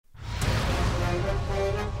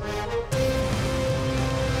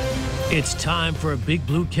It's time for a Big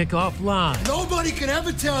Blue Kickoff Live. Nobody can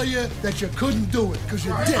ever tell you that you couldn't do it, because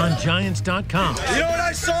you did. On Giants.com. You know what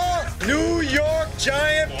I saw? New York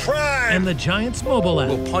Giant Prime. And the Giants mobile app.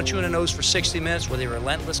 We'll punch you in the nose for 60 minutes with a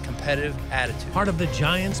relentless competitive attitude. Part of the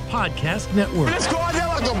Giants Podcast Network. Let's go out there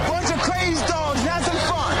like a bunch of crazy dogs. Have some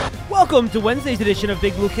fun. Welcome to Wednesday's edition of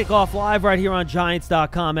Big Blue Kickoff Live right here on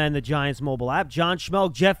Giants.com and the Giants mobile app. John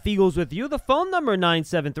Schmelk, Jeff Feagles with you. The phone number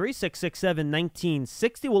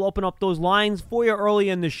 973-667-1960. We'll open up those lines for you early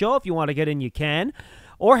in the show. If you want to get in, you can.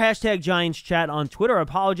 Or hashtag Giants Chat on Twitter. I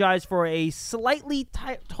apologize for a slightly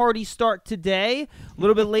tardy start today. A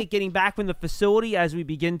little bit late getting back from the facility as we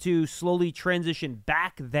begin to slowly transition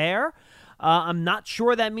back there. I'm not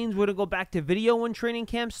sure that means we're going to go back to video when training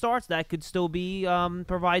camp starts. That could still be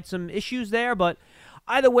provide some issues there. But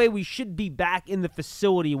either way, we should be back in the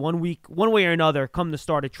facility one way or another, come the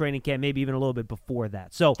start of training camp, maybe even a little bit before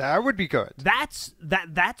that. So that would be good. That's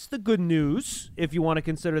the good news, if you want to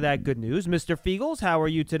consider that good news. Mr. Feagles, how are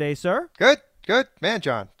you today, sir? Good. Man,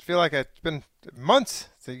 John, I feel like it's been months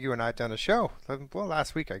since you and I have done a show. Well,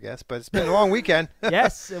 last week, I guess, but it's been a long weekend.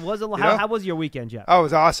 Yes, it was. How was your weekend, Jeff? Oh, it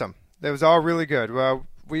was awesome. It was all really good. Well,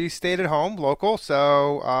 we stayed at home, local,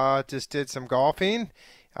 so just did some golfing.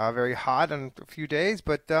 Very hot on a few days,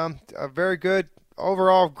 but a very good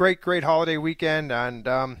overall, great holiday weekend. And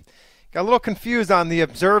got a little confused on the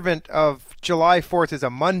observant of July 4th is a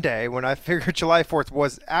Monday when I figured July 4th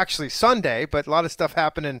was actually Sunday, but a lot of stuff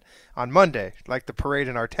happening on Monday, like the parade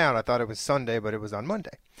in our town. I thought it was Sunday, but it was on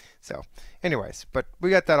Monday. So anyways, but we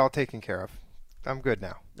got that all taken care of. I'm good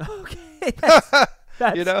now. Okay.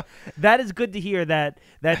 That is good to hear that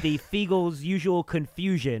the Feagles' usual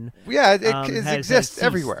confusion. Yeah, it exists has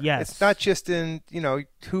everywhere. Yes. It's not just in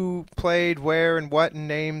who played where and what and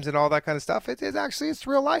names and all that kind of stuff. It's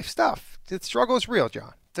real life stuff. The struggle is real,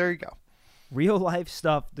 John. There you go. Real life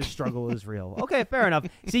stuff, the struggle is real. Okay, fair enough.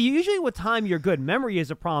 See, usually with time, you're good. Memory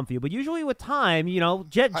is a problem for you. But usually with time,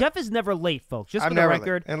 Jeff is never late, folks. Just for the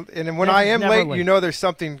record. And when I am late, there's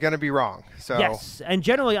something going to be wrong. So. Yes, and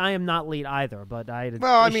generally I am not late either. But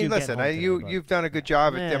listen, you've done a good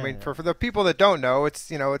job. For the people that don't know,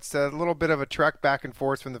 it's a little bit of a trek back and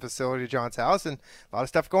forth from the facility to John's house and a lot of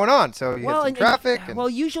stuff going on. So you had some traffic.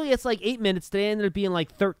 Usually it's like 8 minutes. Today ended up being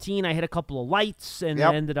like 13. I hit a couple of lights and it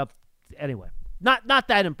ended up. Anyway, not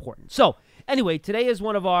that important. So, anyway, today is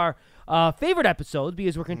one of our favorite episodes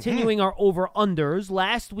because we're continuing our over-unders.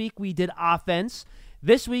 Last week we did offense.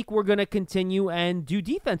 This week we're going to continue and do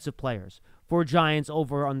defensive players for Giants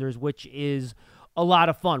over-unders, which is a lot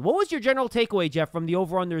of fun. What was your general takeaway, Jeff, from the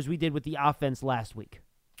over-unders we did with the offense last week?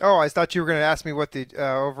 Oh, I thought you were going to ask me what the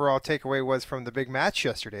overall takeaway was from the big match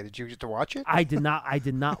yesterday. Did you get to watch it? I did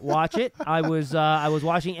not watch it. I was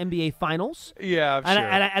watching NBA Finals. Yeah, I'm sure.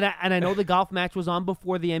 And I know the golf match was on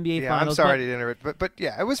before the NBA Finals. I'm sorry to interrupt, but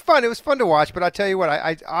yeah, it was fun. It was fun to watch. But I tell you what,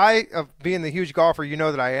 I of being the huge golfer,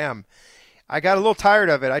 that I am, I got a little tired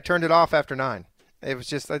of it. I turned it off after 9. It was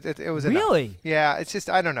just it was enough. Really? Yeah, it's just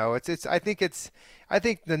I don't know. I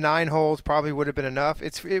think the 9 holes probably would have been enough.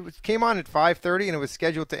 It came on at 5:30 and it was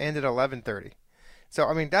scheduled to end at 11:30. So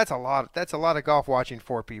I mean that's a lot of golf watching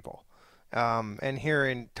 4 people. And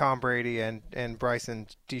hearing Tom Brady and Bryson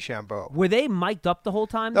DeChambeau. Were they mic'd up the whole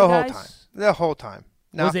time? The whole time.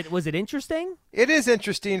 Now, was it interesting? It is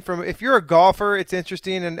interesting. If you're a golfer, it's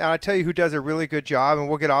interesting, and I'll tell you who does a really good job. And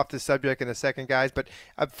we'll get off this subject in a second, guys. But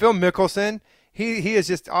Phil Mickelson. He is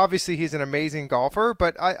just obviously he's an amazing golfer,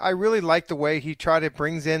 but I really like the way he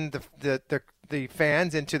brings in the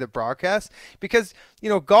fans into the broadcast because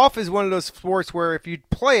golf is one of those sports where if you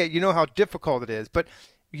play it, you know how difficult it is, but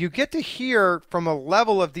you get to hear from a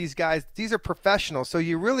level of these guys. These are professionals, so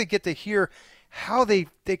you really get to hear how they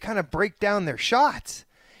kind of break down their shots,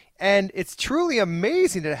 and it's truly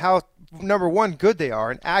amazing at how number one good they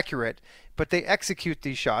are and accurate, but they execute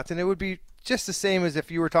these shots, and it would be just the same as if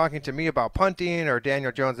you were talking to me about punting or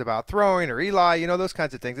Daniel Jones about throwing or Eli, those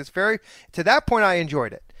kinds of things. It's to that point, I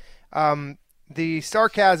enjoyed it. The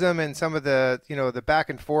sarcasm and some of the, the back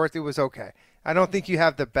and forth, it was okay. I don't think you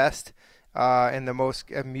have the best and the most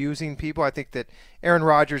amusing people. I think that Aaron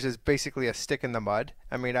Rodgers is basically a stick in the mud.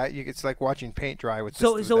 I mean, it's like watching paint dry with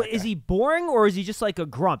So is he boring or is he just like a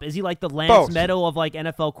grump? Is he like the Lance Meadow of like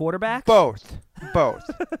NFL quarterbacks? Both. Both.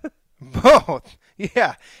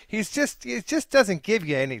 Yeah. He just doesn't give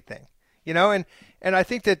you anything, and I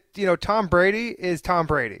think that, Tom Brady is Tom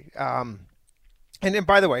Brady. And then,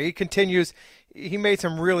 by the way, he continues. He made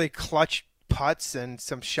some really clutch putts and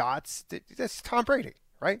some shots. That's Tom Brady,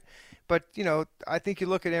 right? But, I think you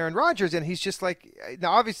look at Aaron Rodgers, and he's just like,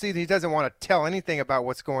 now obviously he doesn't want to tell anything about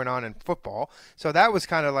what's going on in football. So that was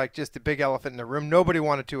kind of like just the big elephant in the room. Nobody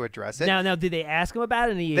wanted to address it. Now, did they ask him about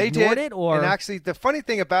it and he They ignored did, it? Or? And actually, the funny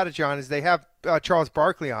thing about it, John, is they have Charles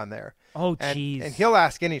Barkley on there. Oh, and jeez. he'll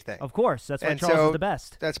ask anything. Of course. That's why And Charles so is the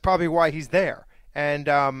best. That's probably why he's there.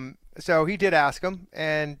 And so he did ask him,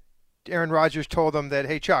 and Aaron Rodgers told him that,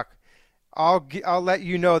 hey, Chuck, I'll let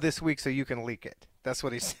you know this week so you can leak it. That's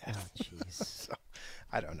what he said. Oh, jeez. So,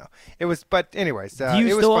 I don't know. But anyways, Do you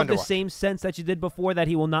it was still fun have the to watch. same sense that you did before that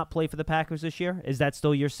he will not play for the Packers this year? Is that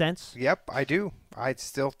still your sense? Yep, I do.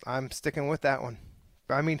 I'm sticking with that one.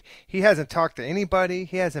 I mean, he hasn't talked to anybody.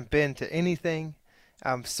 He hasn't been to anything.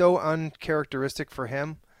 So uncharacteristic for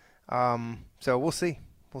him. So we'll see.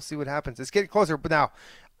 We'll see what happens. It's getting closer. But now,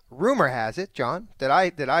 rumor has it, John, that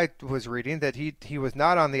I was reading that he was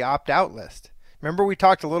not on the opt-out list. Remember we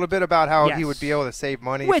talked a little bit about how he would be able to save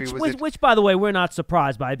money if he was which, by the way, we're not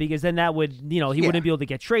surprised by, because then that would, he wouldn't be able to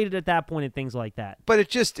get traded at that point and things like that. But it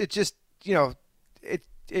just it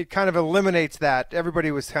kind of eliminates that. Everybody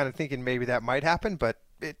was kind of thinking maybe that might happen, but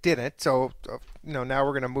it didn't. So now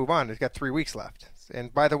we're going to move on. It's got 3 weeks left.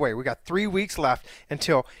 And by the way, we got 3 weeks left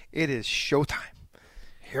until it is showtime.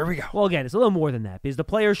 Here we go. Well, again, it's a little more than that, because the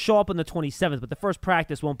players show up on the 27th, but the first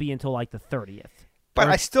practice won't be until like the 30th. But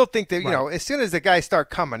I still think that, as soon as the guys start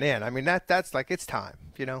coming in, I mean, that's like it's time,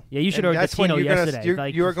 Yeah, you should have heard that's when Dottino you're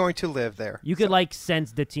yesterday. you're going to live there. You could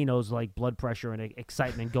sense Dottino's blood pressure and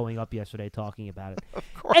excitement going up yesterday talking about it. Of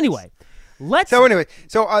course. Anyway,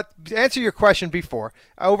 to answer your question before,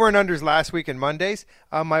 over and unders last week and Mondays,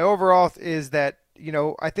 my overall is that,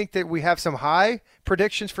 I think that we have some high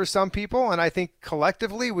predictions for some people, and I think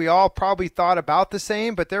collectively we all probably thought about the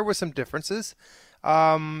same, but there were some differences.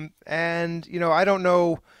 And, I don't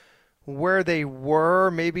know where they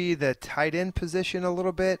were, maybe the tight end position a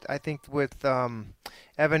little bit. I think with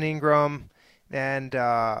Evan Ingram and,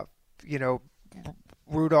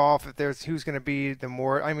 Rudolph, if there's who's going to be the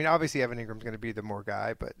more, I mean, obviously Evan Ingram's going to be the more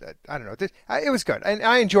guy, but I don't know. It was good. And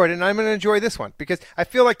I enjoyed it, and I'm going to enjoy this one because I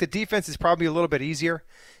feel like the defense is probably a little bit easier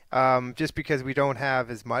just because we don't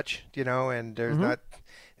have as much, and there's not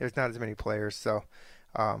as many players. So,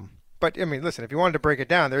 but, I mean, listen, if you wanted to break it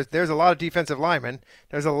down, there's a lot of defensive linemen.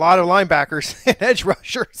 There's a lot of linebackers and edge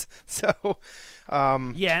rushers. So,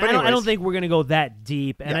 yeah, I don't think we're going to go that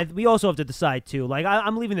deep. And we also have to decide, too.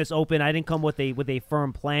 I'm leaving this open. I didn't come with a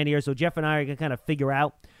firm plan here. So Jeff and I are going to kind of figure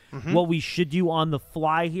out what we should do on the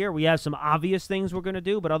fly here. We have some obvious things we're going to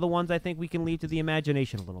do, but other ones I think we can leave to the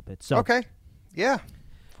imagination a little bit. So okay. Yeah,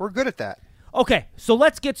 we're good at that. Okay, so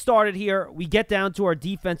let's get started here. We get down to our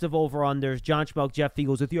defensive over-unders. John Schmelk, Jeff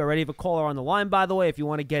Eagles with you. I already have a caller on the line, by the way. If you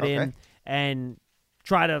want to get in and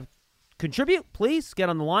try to contribute, please get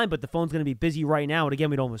on the line. But the phone's going to be busy right now. And again,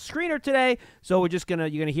 we don't have a screener today, so you're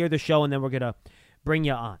going to hear the show, and then we're going to bring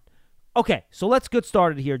you on. Okay, so let's get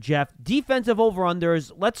started here, Jeff. Defensive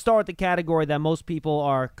over-unders. Let's start with the category that most people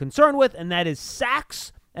are concerned with, and that is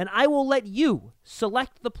sacks. And I will let you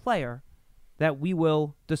select the player that we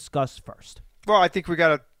will discuss first. Well, I think we got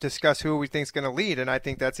to discuss who we think is going to lead, and I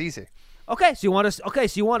think that's easy. Okay, so you want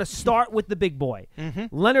to start with the big boy,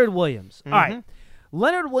 Leonard Williams. All right,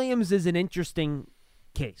 Leonard Williams is an interesting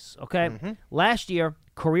case. Okay, last year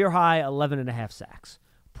career high 11.5 sacks.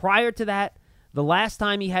 Prior to that, the last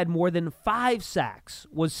time he had more than 5 sacks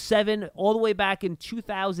was 7, all the way back in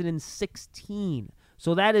 2016.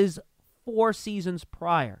 So that is 4 seasons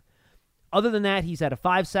prior. Other than that, he's had a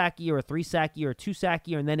 5-sack year, a 3-sack year, a 2-sack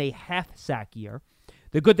year, and then a half-sack year.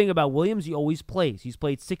 The good thing about Williams, he always plays. He's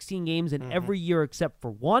played 16 games in every year except for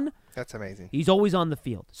 1. That's amazing. He's always on the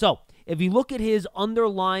field. So if you look at his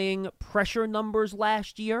underlying pressure numbers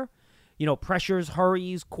last year, pressures,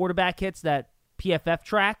 hurries, quarterback hits that PFF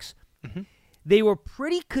tracks, they were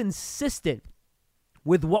pretty consistent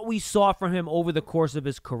with what we saw from him over the course of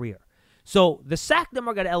his career. So the sack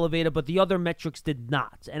number got elevated, but the other metrics did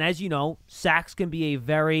not. And as you know, sacks can be a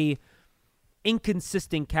very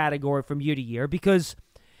inconsistent category from year to year because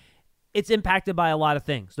it's impacted by a lot of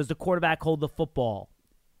things. Does the quarterback hold the football,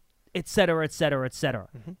 et cetera, et cetera, et cetera.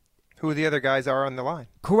 Who the other guys are on the line.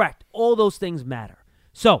 Correct. All those things matter.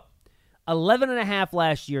 So 11.5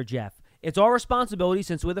 last year, Jeff. It's our responsibility,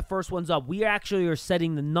 since we're the first ones up. We actually are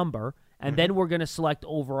setting the number, and then we're going to select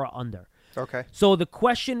over or under. Okay. So the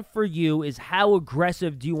question for you is, how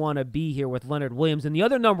aggressive do you want to be here with Leonard Williams? And the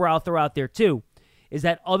other number I'll throw out there, too, is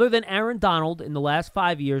that other than Aaron Donald in the last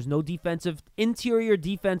 5 years, no interior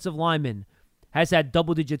defensive lineman has had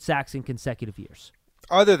double-digit sacks in consecutive years.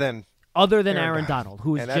 Other than Aaron Donald,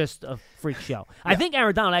 who is just a freak show. Yeah. I think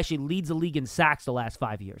Aaron Donald actually leads the league in sacks the last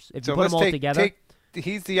 5 years. If you put them all together.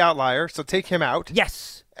 he's the outlier, so take him out.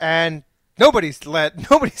 Yes. And nobody's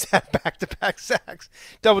had back-to-back sacks,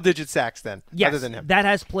 double-digit sacks then, Yes, other than him. that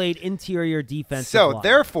has played interior defensive So, line.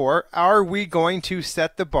 therefore, are we going to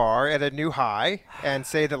set the bar at a new high and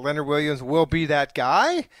say that Leonard Williams will be that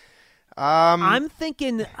guy? I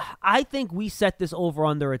think we set this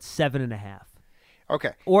over-under at 7.5.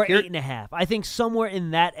 Okay. Or 8.5. I think somewhere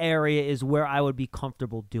in that area is where I would be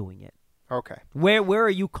comfortable doing it. Okay. Where are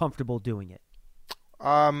you comfortable doing it?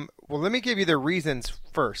 Well, let me give you the reasons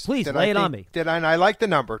first. Please, lay it on me. And I like the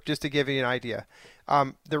number, just to give you an idea.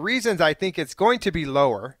 The reasons I think it's going to be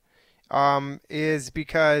lower is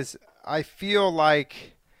because I feel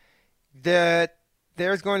like that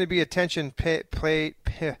there's going to be attention paid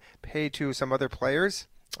to some other players.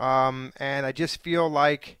 And I just feel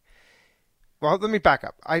like, well, let me back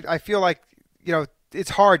up. I feel like,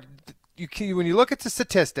 it's hard. When you look at the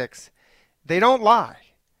statistics, they don't lie.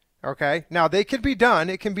 Okay. Now they can be done.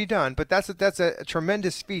 It can be done, but that's a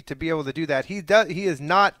tremendous feat to be able to do that. He is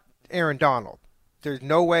not Aaron Donald. There's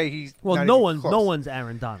no way he's not no even close. one's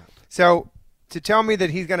Aaron Donald. So to tell me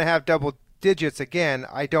that he's going to have double digits again,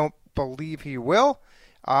 I don't believe he will.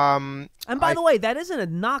 And by the way, that isn't a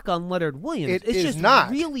knock on Leonard Williams. It it's is just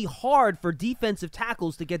not. really hard for defensive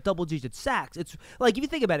tackles to get double-digit sacks. It's like, if you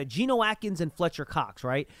think about it, Geno Atkins and Fletcher Cox,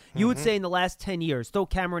 right? You would say in the last 10 years, throw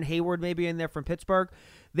Cameron Hayward maybe in there from Pittsburgh,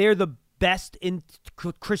 they're the best in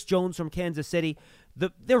Chris Jones from Kansas City.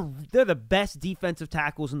 They're the best defensive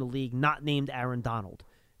tackles in the league, not named Aaron Donald.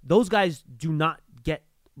 Those guys do not get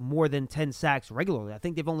more than 10 sacks regularly. I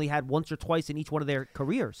think they've only had once or twice in each one of their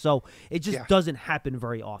careers. So it just doesn't happen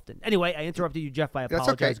very often. Anyway, I interrupted you, Jeff. I apologize.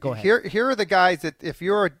 That's okay. Go ahead. Here are the guys that if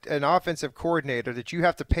you're an offensive coordinator that you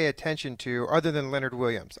have to pay attention to other than Leonard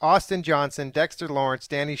Williams. Austin Johnson, Dexter Lawrence,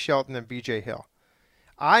 Danny Shelton, and B.J. Hill.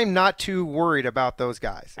 I'm not too worried about those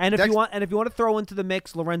guys. And if you want to throw into the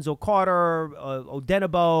mix Lorenzo Carter,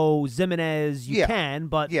 Odenigbo, Zimenez, you can,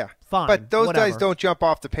 but fine. But those whatever. guys don't jump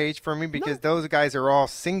off the page for me because those guys are all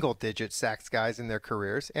single-digit sacks guys in their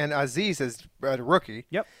careers. And Aziz is a rookie.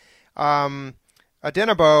 Yep.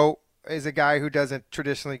 Odenigbo is a guy who doesn't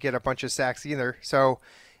traditionally get a bunch of sacks either. So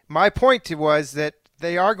my point was that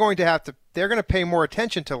they're going to pay more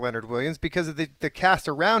attention to Leonard Williams because of the cast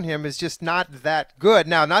around him is just not that good.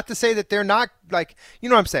 Now, not to say that they're not like, you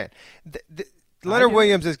know what I'm saying? Leonard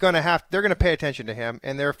Williams is going to they're going to pay attention to him,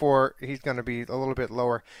 and therefore he's going to be a little bit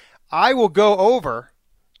lower. I will go over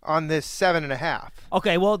on this 7.5.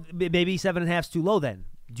 Okay, well, maybe 7.5 is too low then.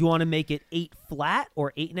 Do you want to make it 8 flat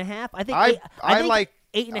or 8.5? I think I like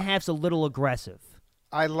 8.5 is a little aggressive.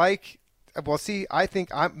 Well, see, I think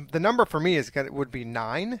the number for me would be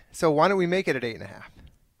 9. So why don't we make it at 8.5?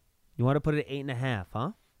 You want to put it at 8.5,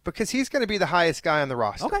 huh? Because he's going to be the highest guy on the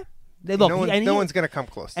roster. Okay. Look, no one's going to come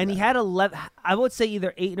close. And he had 11. I would say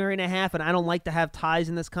either 8 or 8.5, and I don't like to have ties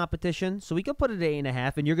in this competition, so we could put it at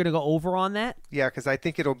 8.5. And you're going to go over on that? Yeah, because I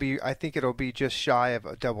think it'll be just shy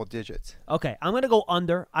of double digits. Okay, I'm going to go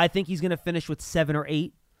under. I think he's going to finish with 7 or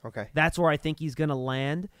 8. Okay. That's where I think he's going to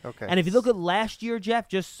land. Okay. And if you look at last year, Jeff,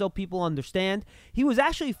 just so people understand, he was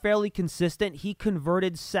actually fairly consistent. He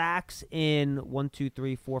converted sacks in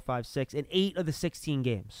 8 of the 16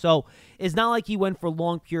 games. So it's not like he went for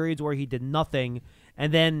long periods where he did nothing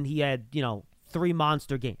and then he had, 3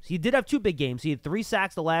 monster games. He did have 2 big games. He had 3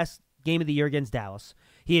 sacks the last game of the year against Dallas.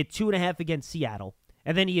 He had 2.5 against Seattle.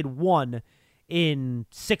 And then he had 1 in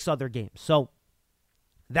 6 other games. So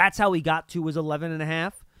that's how he got to his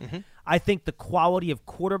 11.5. Mm-hmm. I think the quality of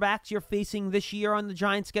quarterbacks you're facing this year on the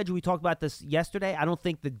Giants schedule, we talked about this yesterday. I don't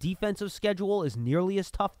think the defensive schedule is nearly as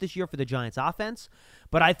tough this year for the Giants offense,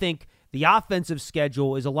 but I think the offensive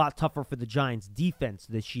schedule is a lot tougher for the Giants defense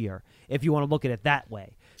this year, if you want to look at it that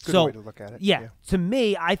way. Good way to look at it. Yeah, to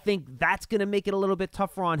me, I think that's going to make it a little bit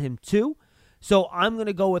tougher on him too. So I'm going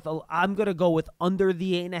to go with under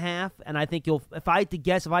the 8.5, and I think if I had to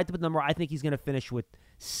put the number, I think he's going to finish with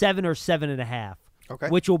 7 or 7.5. Okay.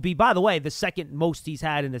 Which will be, by the way, the second most he's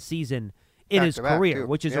had in the season in his career,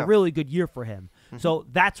 which is a really good year for him. Mm-hmm. So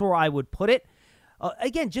that's where I would put it.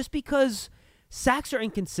 Again, just because sacks are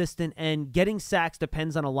inconsistent and getting sacks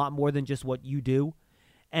depends on a lot more than just what you do.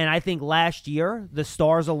 And I think last year, the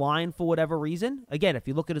stars aligned for whatever reason. Again, if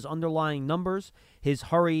you look at his underlying numbers, his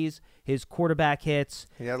hurries, his quarterback hits,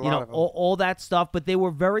 he had a lot of them. all that stuff, but they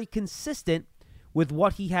were very consistent with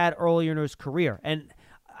what he had earlier in his career. And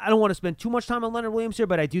I don't want to spend too much time on Leonard Williams here,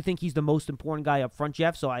 but I do think he's the most important guy up front,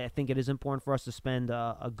 Jeff, so I think it is important for us to spend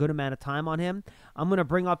a good amount of time on him. I'm going to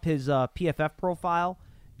bring up his PFF profile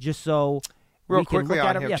just so Real we can quickly look on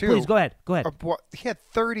at him. him, Yeah, too. please, go ahead. He had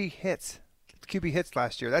 30 hits. QB hits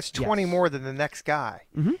last year. That's 20 Yes. more than the next guy.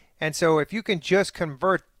 Mm-hmm. And so if you can just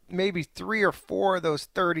convert maybe 3 or 4 of those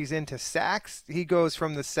 30s into sacks, he goes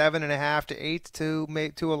from the 7.5 to 8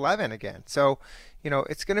 to 11 again. So,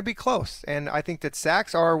 it's going to be close. And I think that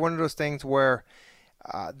sacks are one of those things where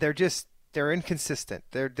they're inconsistent.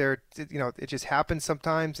 It just happens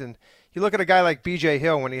sometimes. And you look at a guy like B.J.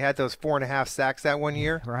 Hill when he had those 4.5 sacks that one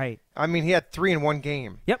year. Right. I mean, he had 3 in one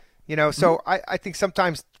game. Yep. So I think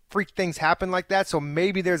sometimes freak things happen like that. So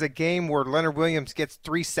maybe there's a game where Leonard Williams gets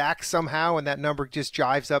 3 sacks somehow, and that number just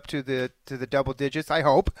jives up to the double digits. I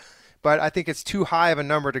hope, but I think it's too high of a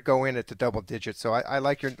number to go in at the double digits. So I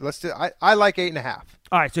like your I like 8.5.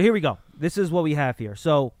 All right, so here we go. This is what we have here.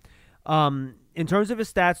 So, in terms of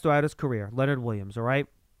his stats throughout his career, Leonard Williams, all right,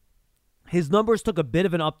 his numbers took a bit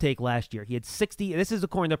of an uptake last year. He had 60. This is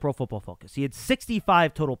according to Pro Football Focus. He had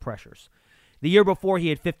 65 total pressures. The year before, he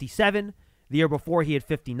had 57. The year before, he had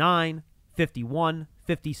 59, 51,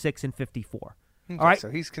 56, and 54. Okay, all right,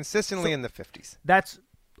 so he's consistently in the 50s. That's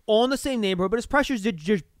all in the same neighborhood, but his pressures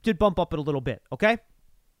did bump up it a little bit, okay?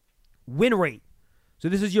 Win rate. So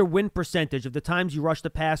this is your win percentage of the times you rush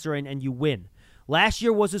the passer and you win. Last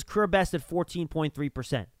year was his career best at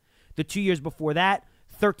 14.3%. The 2 years before that,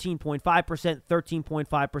 13.5%,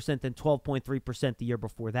 13.5%, then 12.3% the year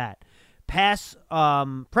before that. Pass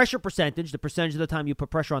pressure percentage, the percentage of the time you put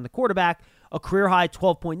pressure on the quarterback, a career high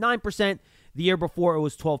 12.9%. The year before it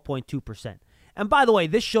was 12.2%. And by the way,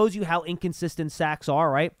 this shows you how inconsistent sacks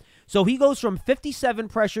are, right? So he goes from 57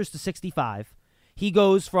 pressures to 65. He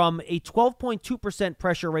goes from a 12.2%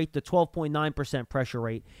 pressure rate to 12.9% pressure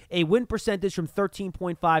rate, a win percentage from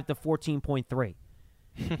 13.5 to 14.3.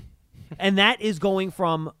 And that is going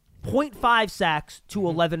from 0.5 sacks to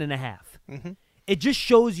 11.5. Mm-hmm. It just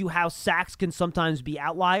shows you how sacks can sometimes be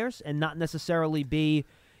outliers and not necessarily be,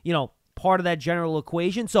 part of that general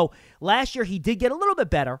equation. So last year he did get a little bit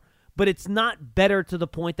better, but it's not better to the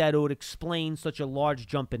point that it would explain such a large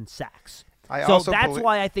jump in sacks. So that's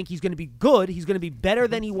why I think he's going to be good. He's going to be better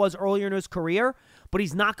than he was earlier in his career, but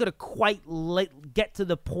he's not going to quite get to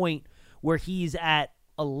the point where he's at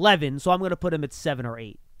 11. So I'm going to put him at 7 or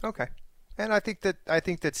 8. Okay. And I think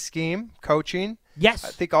that scheme, coaching, yes, I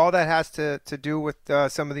think all that has to do with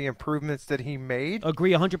some of the improvements that he made.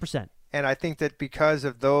 Agree 100%. And I think that because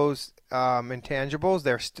of those intangibles,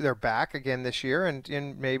 they're back again this year,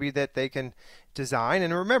 and maybe that they can design.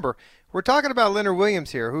 And remember, we're talking about Leonard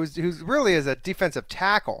Williams here, who's really is a defensive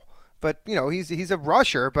tackle, but he's a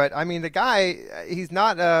rusher. But I mean, the guy, he's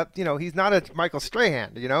not a Michael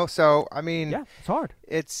Strahan, So I mean, yeah, it's hard.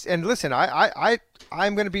 And listen,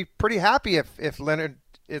 I'm going to be pretty happy if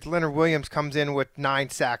Leonard Williams comes in with 9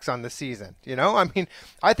 sacks on the season. I mean,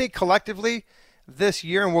 I think collectively this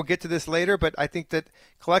year, and we'll get to this later, but I think that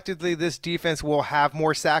collectively this defense will have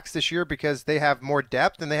more sacks this year because they have more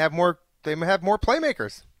depth and they have more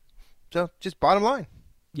playmakers. So just bottom line.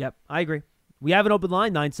 Yep, I agree. We have an open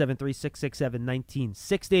line,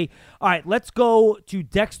 973-667-1960. All right, let's go to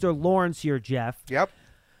Dexter Lawrence here, Jeff. Yep.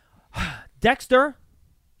 Dexter,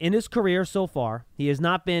 in his career so far, he has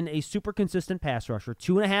not been a super consistent pass rusher.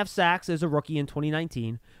 2.5 sacks as a rookie in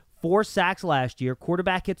 2019. 4 sacks last year.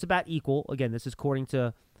 Quarterback hits about equal. Again, this is according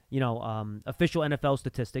to official NFL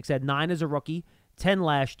statistics. Had 9 as a rookie, 10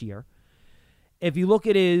 last year. If you look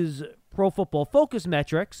at his Pro Football Focus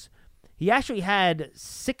metrics, he actually had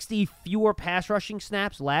 60 fewer pass rushing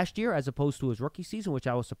snaps last year as opposed to his rookie season, which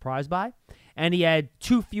I was surprised by. And he had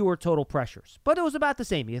 2 fewer total pressures. But it was about the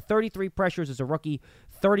same. He had 33 pressures as a rookie,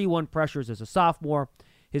 31 pressures as a sophomore.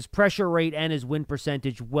 His pressure rate and his win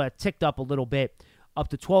percentage ticked up a little bit, up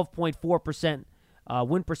to 12.4%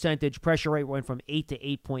 win percentage. Pressure rate went from 8 to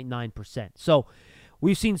 8.9%. So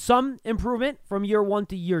we've seen some improvement from year 1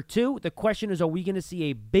 to year 2. The question is, are we going to see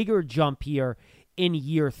a bigger jump here in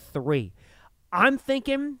year 3? I'm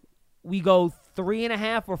thinking we go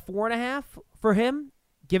 3.5 or 4.5 for him,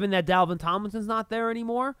 given that Dalvin Tomlinson's not there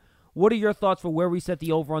anymore. What are your thoughts for where we set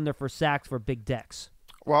the over-under for sacks for Big Dex?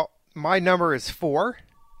 Well, my number is 4.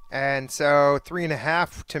 And so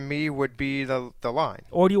 3.5 to me would be the line.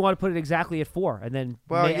 Or do you want to put it exactly at 4 and then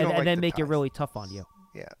make it really tough on you?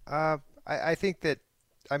 Yeah. I think that,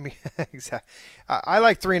 I mean, exactly. I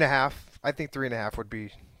like 3.5. I think 3.5 would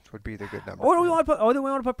be the good number. Or do we want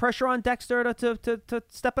to put pressure on Dexter to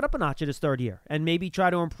step it up a notch in his 3rd year and maybe try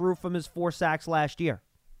to improve from his 4 sacks last year?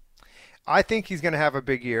 I think he's going to have a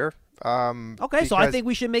big year. Okay, so I think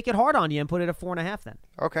we should make it hard on you and put it at 4.5 then.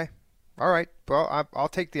 Okay. All right. Well, I'll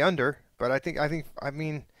take the under, but I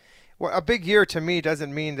mean, a big year to me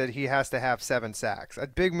doesn't mean that he has to have 7 sacks. A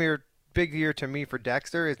big big year to me for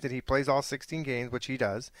Dexter is that he plays all 16 games, which he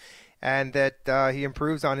does, and that he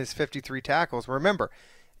improves on his 53 tackles. Remember,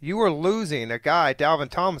 you were losing a guy, Dalvin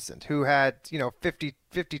Tomlinson, who had 50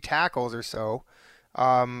 tackles or so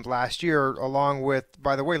last year, along with,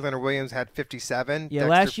 by the way, Leonard Williams had 57. Yeah,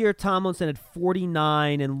 last year Tomlinson had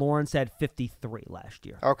 49 and Lawrence had 53 last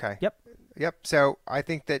year. Okay. Yep. So I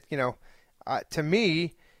think that, to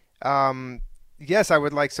me, yes, I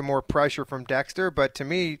would like some more pressure from Dexter, but to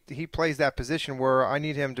me, he plays that position where I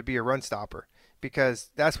need him to be a run stopper because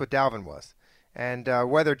that's what Dalvin was. And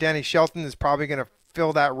whether Danny Shelton is probably going to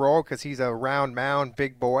fill that role because he's a round mound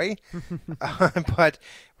big boy, but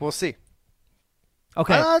we'll see.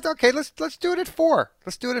 Okay. Okay. Let's do it at 4.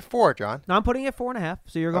 Let's do it at 4, John. No, I'm putting it 4.5.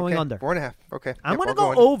 So you're going under. 4.5. Okay. I'm going to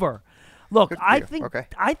I'll go over. Look, I you.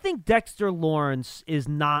 think Dexter Lawrence is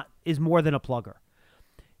more than a plugger.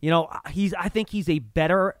 I think he's a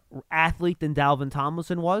better athlete than Dalvin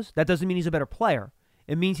Tomlinson was. That doesn't mean he's a better player.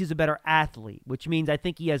 It means he's a better athlete, which means I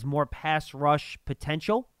think he has more pass rush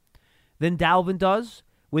potential than Dalvin does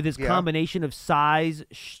with his combination of size,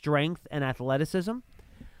 strength, and athleticism.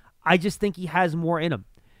 I just think he has more in him.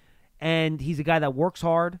 And he's a guy that works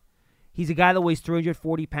hard. He's a guy that weighs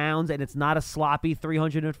 340 pounds, and it's not a sloppy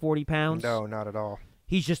 340 pounds. No, not at all.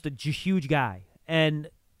 He's just a huge guy. And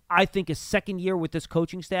I think his second year with this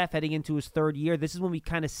coaching staff, heading into his third year, this is when we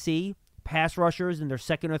kind of see pass rushers in their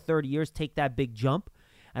second or third years take that big jump.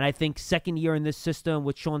 And I think second year in this system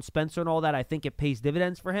with Sean Spencer and all that, I think it pays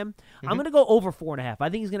dividends for him. Mm-hmm. I'm going to go over 4.5. I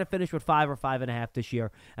think he's going to finish with 5 or 5.5 this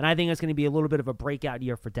year. And I think it's going to be a little bit of a breakout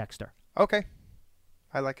year for Dexter. Okay.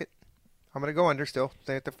 I like it. I'm going to go under still.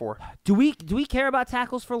 Stay at the 4. Do we care about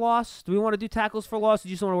tackles for loss? Do we want to do tackles for loss? Or do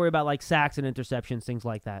you just want to worry about like sacks and interceptions, things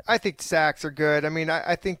like that? I think sacks are good. I mean,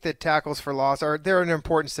 I think that tackles for loss they're an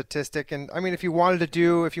important statistic. And I mean, if you wanted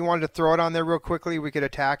to throw it on there real quickly, we could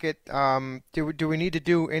attack it. Do we need to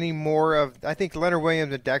do any more of? I think Leonard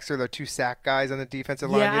Williams and Dexter are the 2 sack guys on the defensive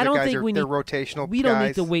line. Yeah, I don't think they're rotational. We don't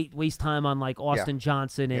need to waste time on like Austin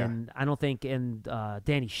Johnson and Yeah. I don't think and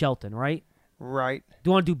Danny Shelton, right? Right. Do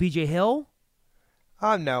you want to do B.J. Hill?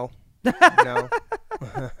 No. No.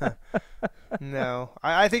 No.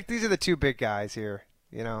 I think these are the 2 big guys here,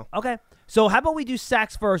 Okay. So how about we do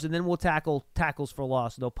sacks first, and then we'll tackle tackles for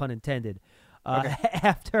loss, no pun intended, Okay.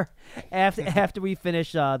 after we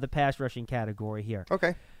finish the pass rushing category here.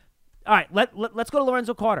 Okay. All right, let's go to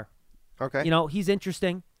Lorenzo Carter. Okay. He's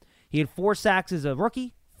interesting. He had 4 sacks as a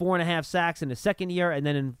rookie, 4.5 sacks in his second year, and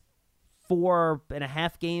then in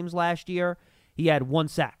 4.5 games last year, he had 1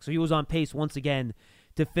 sack. So he was on pace once again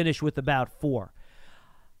to finish with about 4.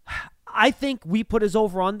 I think we put his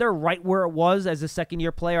over-under right where it was as a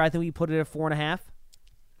second-year player. I think we put it at 4.5.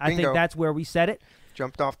 I think that's where we set it.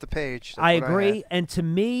 Jumped off the page. I agree. And to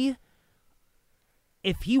me,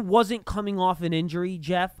 if he wasn't coming off an injury,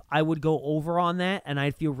 Jeff, I would go over on that, and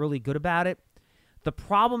I'd feel really good about it. The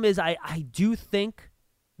problem is I do think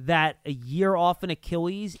that a year off an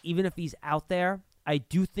Achilles, even if he's out there, I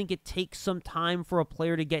do think it takes some time for a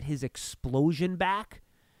player to get his explosion back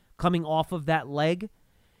coming off of that leg.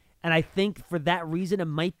 And I think for that reason, it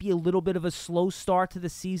might be a little bit of a slow start to the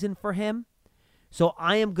season for him. So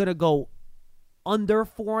I am going to go under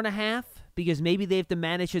 4.5 because maybe they have to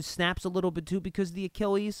manage his snaps a little bit too because of the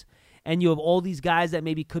Achilles. And you have all these guys that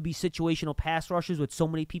maybe could be situational pass rushers with so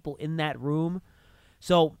many people in that room.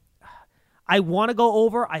 So I want to go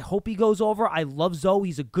over. I hope he goes over. I love Zoe.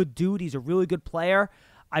 He's a good dude. He's a really good player.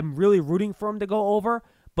 I'm really rooting for him to go over.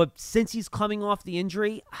 But since he's coming off the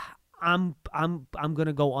injury, I'm going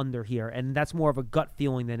to go under here, and that's more of a gut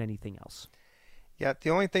feeling than anything else. Yeah, the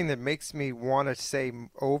only thing that makes me want to say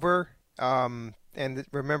over, and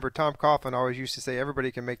remember Tom Coughlin always used to say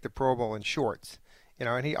everybody can make the Pro Bowl in shorts,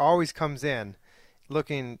 and he always comes in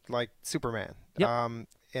looking like Superman. Yep.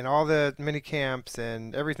 In all the mini camps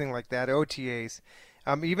and everything like that, OTAs,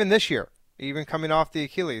 even this year, even coming off the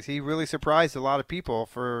Achilles, he really surprised a lot of people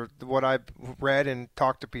for what I've read and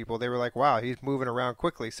talked to people. They were like, wow, he's moving around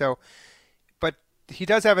quickly. So, but he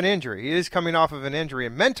does have an injury. He is coming off of an injury,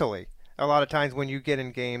 and mentally, a lot of times when you get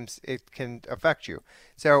in games, it can affect you.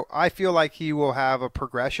 So I feel like he will have a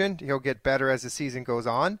progression. He'll get better as the season goes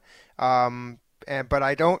on. But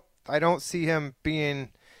I don't see him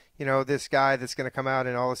being, this guy that's going to come out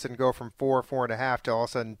and all of a sudden go from 4.5 to all of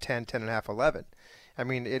a sudden 10, 10.5, 11. I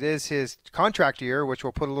mean, it is his contract year, which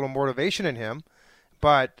will put a little motivation in him.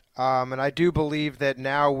 But, and I do believe that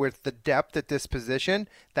now with the depth at this position,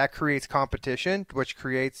 that creates competition, which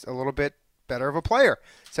creates a little bit better of a player.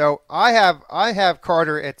 So I have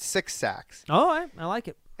Carter at 6 sacks. Oh, I like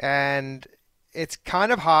it. And it's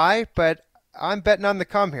kind of high, but I'm betting on the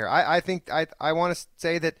come here. I think I want to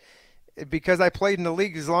say that because I played in the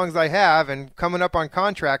league as long as I have and coming up on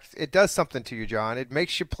contract, it does something to you, John. It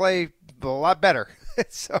makes you play a lot better.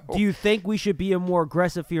 So Do you think we should be more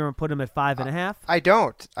aggressive here and put him at 5.5? I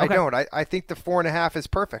don't. I Okay. don't. I think the 4.5 is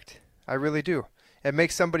perfect. I really do. It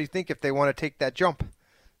makes somebody think if they want to take that jump,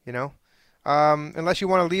 you know. Unless you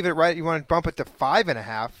want to leave it right, you want to bump it to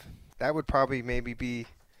 5.5. That would probably maybe be.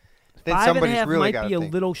 Then 5.5 somebody's really might got be to a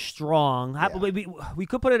think. little strong. Yeah. We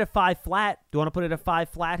could put it at 5 flat. Do you want to put it at 5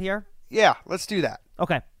 flat here? Yeah, let's do that.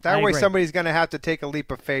 Okay. That I way, agree. somebody's going to have to take a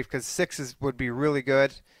leap of faith because 6 would be really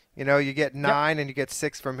good. You know, you get 9 and you get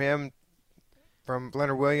 6 from him. From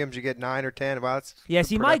Leonard Williams, you get 9 or 10. Well, that's Yeah, good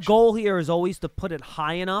see, my production. goal here is always to put it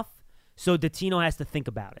high enough so Dottino has to think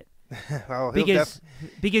about it. Well, he'll Because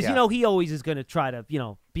yeah. you know, he always is going to try to,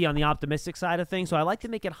 be on the optimistic side of things. So I like to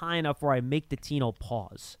make it high enough where I make Dottino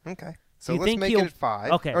pause. Okay. Do So you let's think make he'll- it at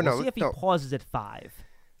 5. Okay, Or we'll no, see if he no. pauses at 5.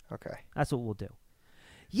 Okay. That's what we'll do.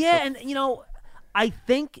 Yeah, and I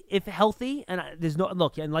think if healthy, and there's no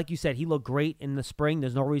look, and like you said, he looked great in the spring.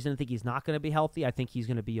 There's no reason to think he's not going to be healthy. I think he's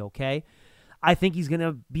going to be okay. I think he's going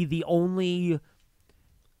to be the only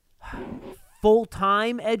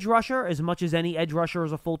full-time edge rusher, as much as any edge rusher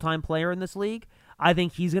is a full-time player in this league. I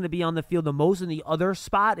think he's going to be on the field the most, and the other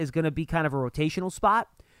spot is going to be kind of a rotational spot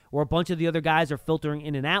where a bunch of the other guys are filtering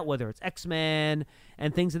in and out, whether it's X-Men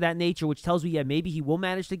and things of that nature, which tells me, yeah, maybe he will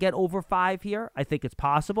manage to get over 5 here. I think it's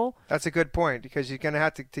possible. That's a good point because you're going to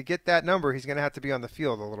have to get that number, he's going to have to be on the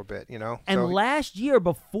field a little bit, And So, last year,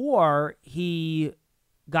 before he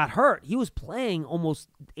got hurt, he was playing almost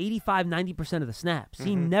 85, 90% of the snaps.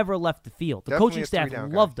 He never left the field. The definitely coaching a staff three-down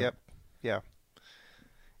guy. loved him. Yep. Yeah.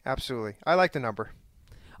 Absolutely. I like the number.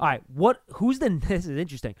 All right, this is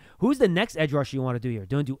interesting. Who's the next edge rusher you want to do here?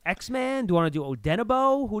 Do you want to do X-Man? Do you want to do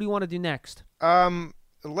Odenabo? Who do you want to do next?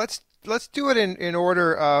 Let's do it in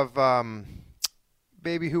order of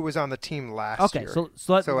maybe who was on the team last year. Okay,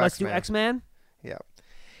 so let's do X-Man. X-Man. Yeah.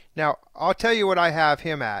 Now, I'll tell you what I have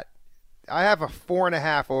him at. I have a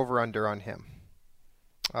 4.5 over-under on him.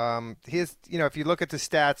 If you look at the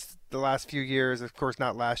stats the last few years, of course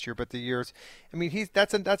not last year, but the years, I mean,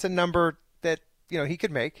 that's a number that, he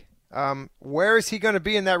could make. Where is he going to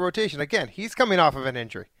be in that rotation? Again, he's coming off of an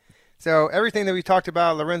injury. So everything that we talked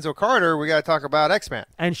about Lorenzo Carter, we got to talk about X-Man.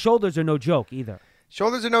 And shoulders are no joke either.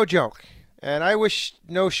 Shoulders are no joke. And I wish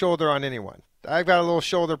no shoulder on anyone. I've got a little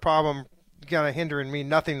shoulder problem kind of hindering me,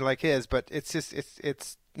 nothing like his, but it's just,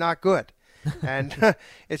 it's not good. And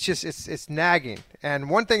it's nagging. And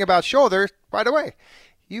one thing about shoulders, by the way,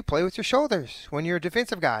 you play with your shoulders when you're a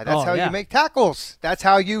defensive guy. That's how yeah. you make tackles. That's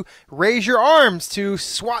how you raise your arms to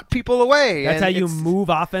swat people away. That's And how you it's- move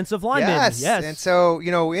offensive linemen. Yes. Yes. And so,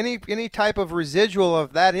 any type of residual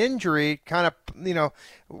of that injury kind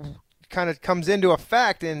of comes into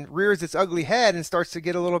effect and rears its ugly head and starts to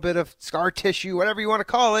get a little bit of scar tissue, whatever you want to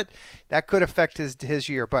call it, that could affect his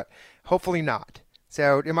year, but hopefully not.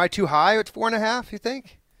 So am I too high at 4.5, you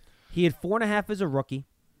think? He had 4.5 as a rookie.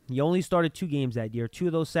 He only started 2 games that year. 2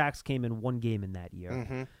 of those sacks came in 1 game in that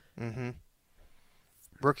year.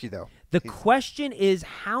 Rookie, though. The question is,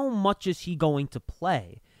 how much is he going to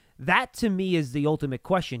play? That, to me, is the ultimate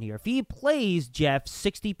question here. If he plays, Jeff,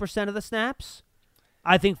 60% of the snaps,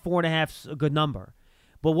 I think 4.5's a good number.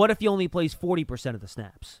 But what if he only plays 40% of the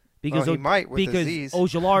snaps? Because he might with because Azeez.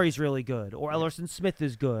 Ojulari's really good, or Ellerson Smith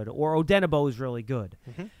is good, or Odenabo is really good.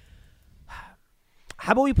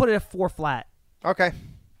 How about we put it at 4 flat? Okay.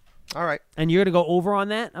 All right. And you're going to go over on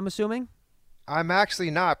that, I'm assuming? I'm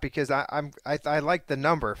actually not because I like the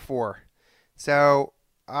number 4. So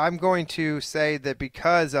I'm going to say that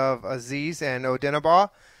because of Azeez and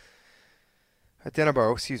Odenabo,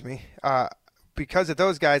 because of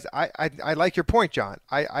those guys, I like your point, John.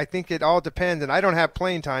 I think it all depends, and I don't have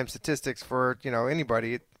playing time statistics for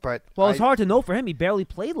anybody, but Well, it's hard to know for him. He barely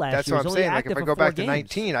played last That's year. what He I'm was only saying. Like active if I for go 4 back to games.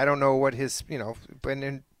 19, I don't know what his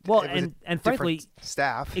Well, it was a and different frankly,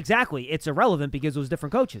 staff. Exactly. It's irrelevant because it was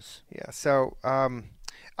different coaches. Yeah. So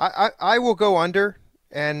I will go under,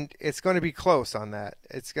 and it's going to be close on that.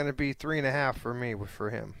 It's going to be 3.5 for me for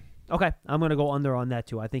him. Okay. I'm going to go under on that,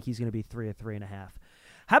 too. I think he's going to be 3 or 3.5.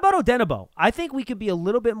 How about Odenabo? I think we could be a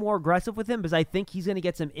little bit more aggressive with him because I think he's going to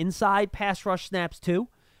get some inside pass rush snaps, too,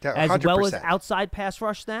 Yeah, as well as 100%. outside pass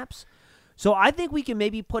rush snaps. So I think we can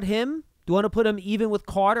maybe put him – do you want to put him even with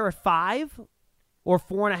Carter at 5 or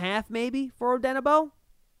 4.5 maybe for Odenabo?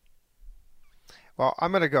 Well,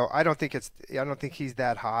 I'm going to go. I don't think he's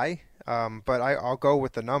that high, but I'll go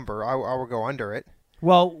with the number. I will go under it.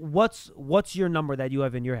 Well, what's your number that you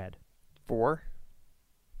have in your head? 4.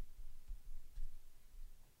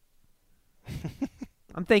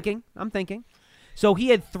 I'm thinking. So he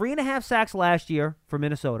had 3.5 sacks last year for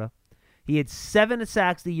Minnesota. He had 7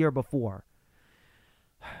 sacks the year before.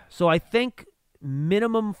 So I think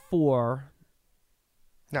minimum 4.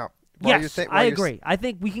 No. Yes, I agree. I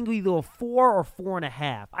think we can either go 4 or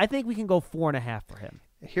 4.5. I think we can go 4.5 for him.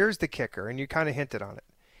 Here's the kicker, and you kind of hinted on it.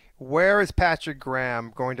 Where is Patrick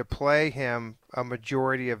Graham going to play him a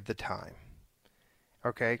majority of the time?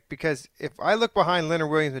 Okay, because if I look behind Leonard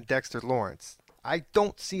Williams and Dexter Lawrence, I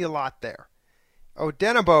don't see a lot there.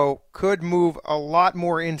 Odenigbo could move a lot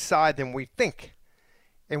more inside than we think.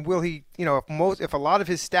 And will he, if a lot of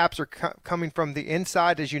his snaps are coming from the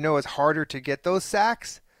inside, as you know, it's harder to get those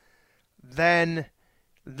sacks, then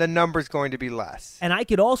the number's going to be less. And I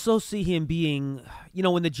could also see him being,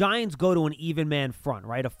 when the Giants go to an even man front,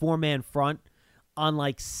 right, a 4-man front on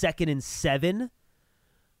like 2nd and 7,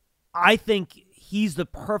 I think he's the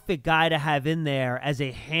perfect guy to have in there as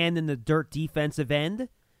a hand in the dirt defensive end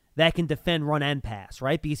that can defend run and pass,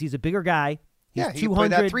 right? Because he's a bigger guy. He's he can play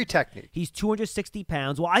that 3 technique. He's 260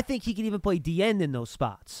 pounds. Well, I think he can even play D-end in those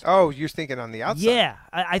spots. Oh, you're thinking on the outside. Yeah.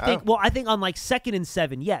 I think. Well, I think on like 2nd and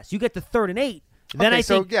 7, yes. You get to 3rd and 8, then I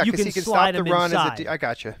think you can slide him inside. I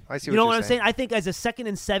got you. I see you know what I'm saying? I think as a 2nd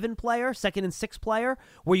and 7 player, 2nd and 6 player,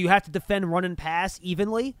 where you have to defend run and pass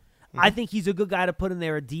evenly, I think he's a good guy to put in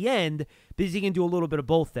there at D-end because he can do a little bit of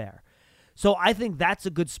both there. So I think that's a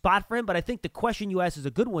good spot for him. But I think the question you asked is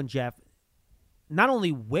a good one, Jeff. Not only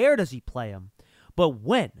where does he play him, but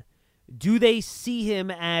when? Do they see him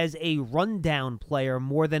as a rundown player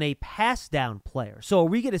more than a pass-down player? So are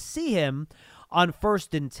we going to see him on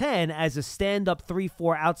 1st and 10 as a stand-up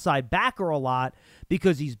 3-4 outside backer a lot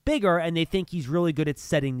because he's bigger and they think he's really good at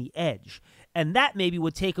setting the edge? And that maybe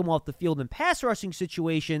would take him off the field in pass rushing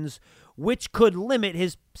situations, which could limit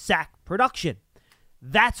his sack production.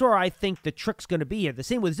 That's where I think the trick's going to be here. The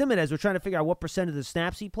same with Zimenez. We're trying to figure out what percent of the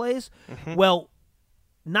snaps he plays. Well,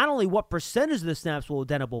 not only what percentage of the snaps will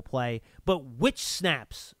Odenigbo play, but which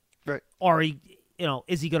snaps are he,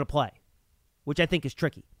 is he going to play, which I think is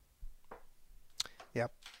tricky.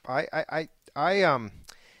 Yep.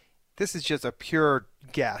 This is just a pure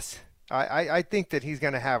guess. I think that he's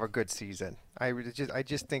going to have a good season. I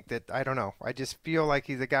just think that, I don't know. I just feel like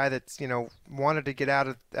he's a guy that's, wanted to get out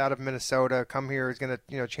of Minnesota, come here, is going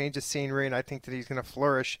to, change the scenery, and I think that he's going to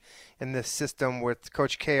flourish in this system with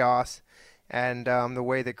Coach Chaos and the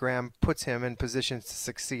way that Graham puts him in positions to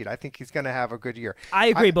succeed. I think he's going to have a good year. I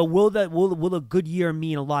agree, but will a good year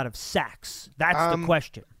mean a lot of sacks? That's the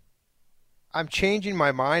question. I'm changing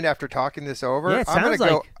my mind after talking this over. Yeah, it sounds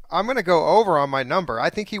like. I'm going to go over on my number. I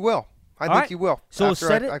think he will. I think he will. So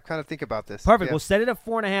I kind of think about this. Perfect. Yeah. We'll set it at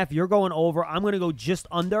 4.5. You're going over. I'm going to go just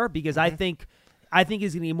under because I think he's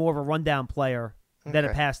going to be more of a rundown player than a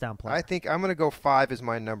pass down player. I think I'm going to go 5 as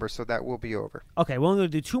my number, so that will be over. Okay, well, I'm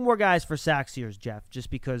going to do 2 more guys for sacks here, Jeff,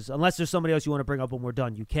 just because unless there's somebody else you want to bring up when we're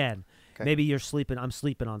done, you can. Okay. Maybe you're sleeping. I'm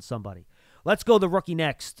sleeping on somebody. Let's go the rookie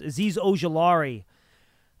next. Azeez Ojulari.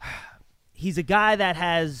 He's a guy that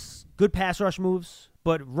has good pass rush moves,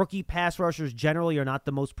 but rookie pass rushers generally are not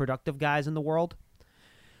the most productive guys in the world.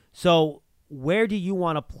 So where do you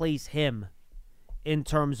want to place him in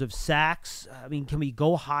terms of sacks? I mean, can we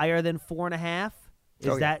go higher than 4.5?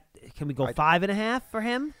 Can we go 5.5 for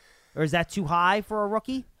him? Or is that too high for a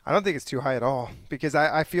rookie? I don't think it's too high at all because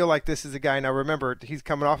I feel like this is a guy. Now, remember, he's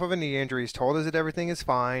coming off of a knee injury. He's told us that everything is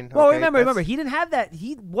fine. Well, okay, remember, he didn't have that.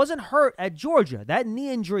 He wasn't hurt at Georgia. That knee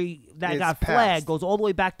injury that got flagged goes all the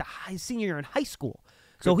way back to his senior year in high school.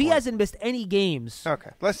 So he hasn't missed any games.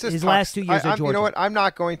 Okay, let's just his last 2 years at Georgia. You know what? I'm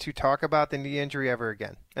not going to talk about the knee injury ever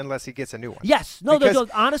again unless he gets a new one. Yes, no.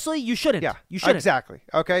 Honestly, you shouldn't. Yeah, you shouldn't. Exactly.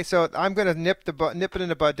 Okay, so I'm going to nip it in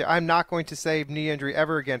the bud. I'm not going to say knee injury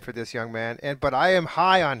ever again for this young man. But I am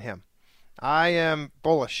high on him. I am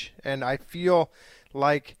bullish, and I feel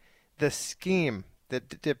like the scheme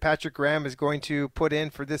that Patrick Graham is going to put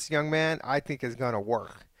in for this young man, I think is going to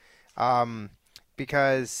work,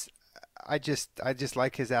 because I just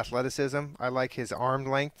like his athleticism. I like his arm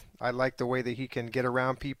length. I like the way that he can get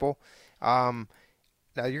around people. Now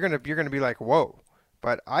you're gonna be like, whoa,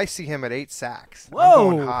 but I see him at 8 sacks. Whoa.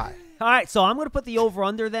 I'm going high. All right, so I'm going to put the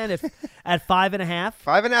over/under then at 5.5.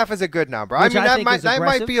 5.5 is a good number. I mean, that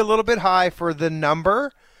might be a little bit high for the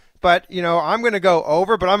number, but I'm going to go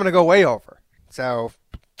over, but I'm going to go way over. So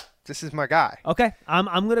this is my guy. Okay, I'm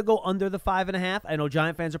going to go under the 5.5. I know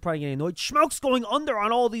Giant fans are probably getting annoyed. Schmoke's going under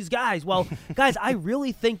on all these guys. Well, guys, I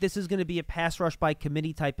really think this is going to be a pass rush by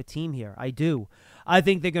committee type of team here. I do. I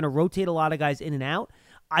think they're going to rotate a lot of guys in and out.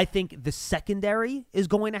 I think the secondary is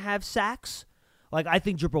going to have sacks. Like, I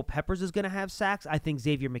think Jabril Peppers is going to have sacks. I think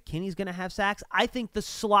Xavier McKinney is going to have sacks. I think the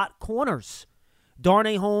slot corners,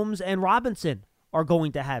 Darnay Holmes and Robinson, are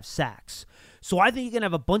going to have sacks. So I think you can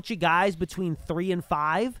have a bunch of guys between 3 and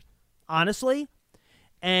 5, honestly,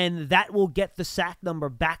 and that will get the sack number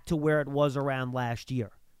back to where it was around last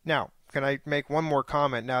year. Now, can I make one more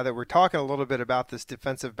comment now that we're talking a little bit about this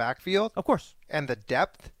defensive backfield? Of course. And the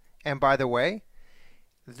depth. And by the way,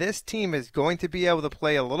 this team is going to be able to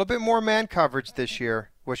play a little bit more man coverage this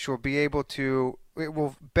year, which will be able to – it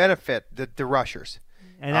will benefit the rushers.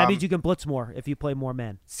 And that means you can blitz more if you play more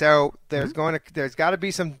men. So there's got to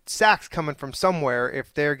be some sacks coming from somewhere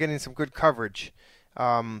if they're getting some good coverage.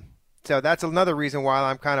 So that's another reason why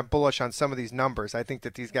I'm kind of bullish on some of these numbers. I think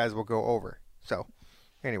that these guys will go over. So,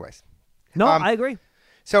 anyways. No, I agree.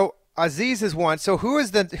 So Azeez is one. So who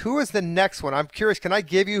is the next one? I'm curious. Can I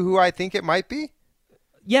give you who I think it might be?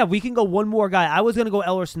 Yeah, we can go one more guy. I was going to go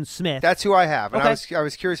Ellerson Smith. That's who I have. And Okay. I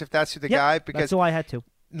was curious if that's the guy because that's who I had to.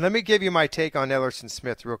 let me give you my take on Ellerson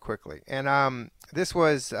Smith real quickly. And this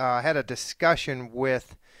was I had a discussion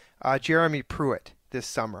with Jeremy Pruitt this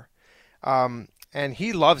summer. And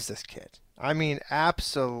he loves this kid. I mean,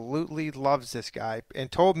 absolutely loves this guy,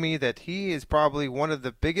 and told me that he is probably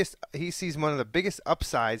he sees one of the biggest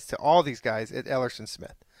upsides to all these guys at Ellerson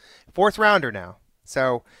Smith. 4th rounder now.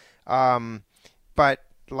 So, but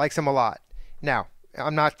likes him a lot. Now,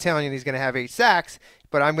 I'm not telling you he's going to have 8 sacks,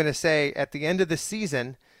 but I'm going to say at the end of the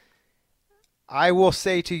season, I will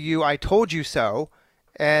say to you, I told you so.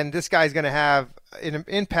 And this guy's going to have an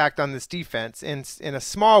impact on this defense in a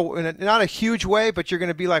small, not a huge way, but you're going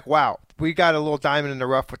to be like, wow, we got a little diamond in the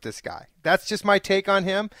rough with this guy. That's just my take on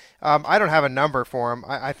him. I don't have a number for him.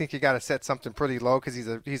 I think you got to set something pretty low because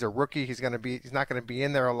he's a rookie. He's not going to be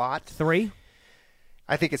in there a lot. 3?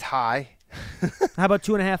 I think it's high. How about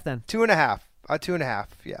 2.5 then? 2.5. 2.5.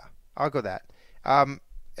 Yeah, I'll go that.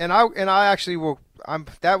 And I actually will.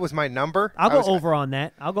 That was my number. I'll go over on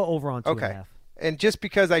that. I'll go over on 2.5. Okay. And just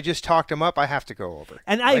because I just talked him up, I have to go over.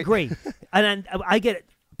 And I agree. And I get it.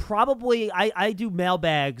 Probably I do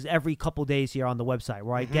mailbags every couple days here on the website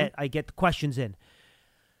where I get the questions in.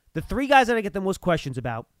 The 3 guys that I get the most questions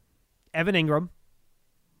about, Evan Ingram,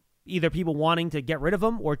 either people wanting to get rid of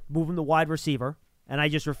him or move him to wide receiver, and I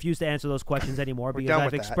just refuse to answer those questions anymore because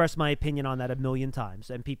I've expressed my opinion on that a million times,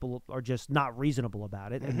 and people are just not reasonable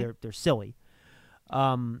about it, and they're silly.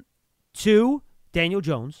 2, Daniel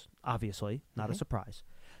Jones. Obviously, not a surprise.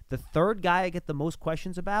 The 3rd guy I get the most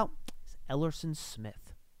questions about is Ellerson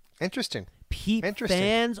Smith. Interesting.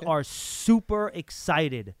 Fans are super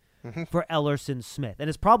excited for Ellerson Smith. And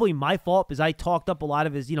it's probably my fault because I talked up a lot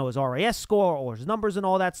of his RAS score or his numbers and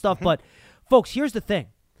all that stuff. But, folks, here's the thing.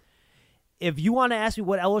 If you want to ask me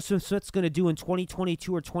what Ellerson Smith's going to do in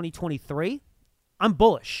 2022 or 2023, I'm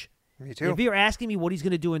bullish. Me too. If you're asking me what he's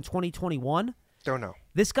going to do in 2021, don't know.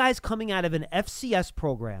 This guy's coming out of an FCS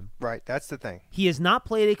program. Right, that's the thing. He has not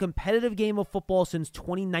played a competitive game of football since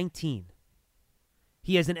 2019.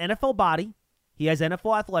 He has an NFL body. He has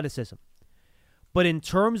NFL athleticism. But in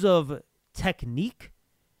terms of technique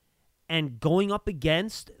and going up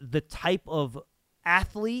against the type of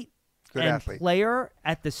athlete player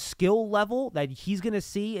at the skill level that he's going to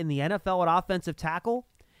see in the NFL at offensive tackle,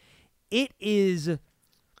 it is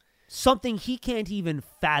something he can't even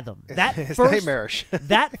fathom. It's nightmarish.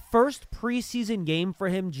 That first preseason game for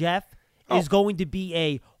him, Jeff, is going to be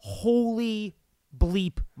a holy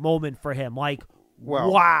bleep moment for him. Like,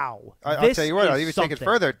 wow. I'll tell you what, I'll even take it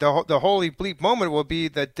further. The holy bleep moment will be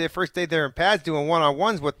the first day they're in pads doing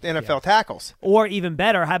one-on-ones with NFL tackles. Or even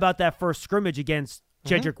better, how about that first scrimmage against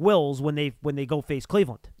Jedrick Wills when they go face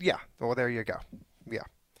Cleveland? Yeah. Well, there you go. Yeah.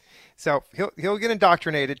 So he'll get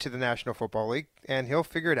indoctrinated to the National Football League, and he'll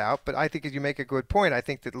figure it out. But I think as you make a good point, I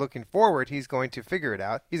think that looking forward, he's going to figure it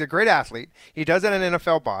out. He's a great athlete. He does have an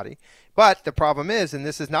NFL body. But the problem is, and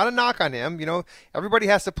this is not a knock on him, everybody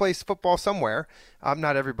has to play football somewhere.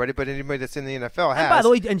 Not everybody, but anybody that's in the NFL has. And by the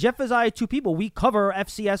way, and Jeff and I are 2 people. We cover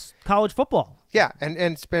FCS college football. Yeah,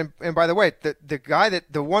 and by the way,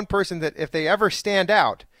 the one person that if they ever stand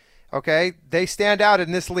out, okay, they stand out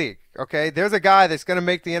in this league. Okay, there's a guy that's going to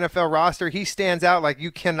make the NFL roster. He stands out like you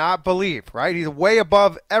cannot believe, right? He's way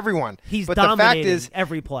above everyone. But dominating the fact is,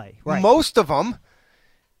 every play. Right. Most of them,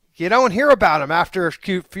 you don't hear about them after a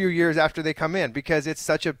few years after they come in because it's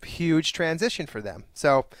such a huge transition for them.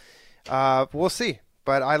 So we'll see.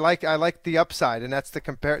 But I like the upside, and that's the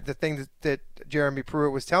thing that Jeremy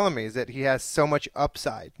Pruitt was telling me is that he has so much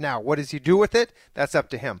upside. Now, what does he do with it? That's up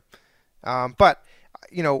to him. But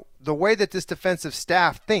the way that this defensive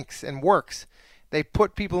staff thinks and works, they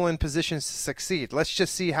put people in positions to succeed. Let's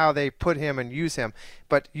just see how they put him and use him.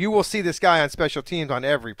 But you will see this guy on special teams on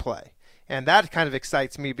every play. And that kind of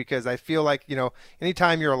excites me because I feel like,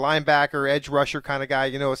 anytime you're a linebacker, edge rusher kind of guy,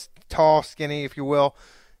 it's tall, skinny, if you will,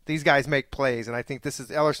 these guys make plays. And I think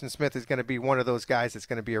Ellerson Smith is going to be one of those guys that's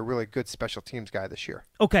going to be a really good special teams guy this year.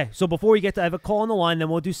 Okay, so before we get to, I have a call on the line, then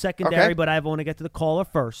we'll do secondary, Okay. but I want to get to the caller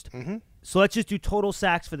first. Mm-hmm. So let's just do total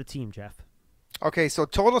sacks for the team, Jeff. Okay, so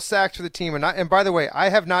total sacks for the team. And by the way, I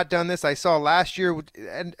have not done this. I saw last year,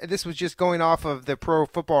 and this was just going off of the Pro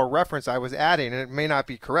Football Reference I was adding, and it may not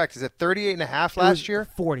be correct. Is it 38.5 last year?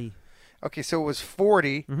 40. Okay, so it was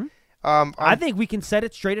 40. Mm-hmm. I think we can set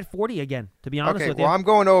it straight at 40 again, to be honest with you. I'm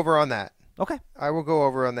going over on that. Okay. I will go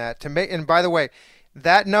over on that. And by the way,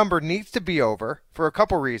 that number needs to be over for a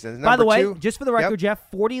couple reasons. By the way, two, just for the record, Jeff,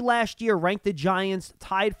 40 last year ranked the Giants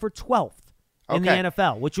tied for 12th in the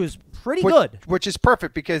NFL, which was pretty good. Which is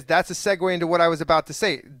perfect because that's a segue into what I was about to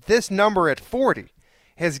say. This number at 40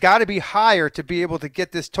 has got to be higher to be able to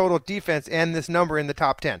get this total defense and this number in the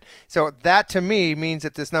top 10. So that, to me, means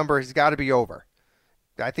that this number has got to be over.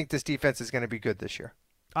 I think this defense is going to be good this year.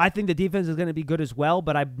 I think the defense is going to be good as well,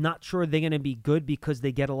 but I'm not sure they're going to be good because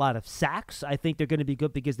they get a lot of sacks. I think they're going to be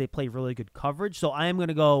good because they play really good coverage. So I am going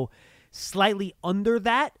to go slightly under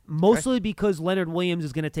that, mostly because Leonard Williams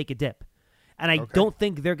is going to take a dip. And I don't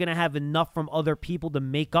think they're going to have enough from other people to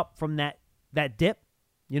make up from that dip.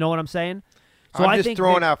 You know what I'm saying? So I'm just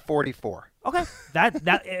throwing out 44. Okay.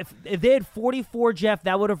 That if they had 44, Jeff,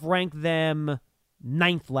 that would have ranked them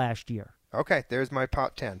 9th last year. Okay, there's my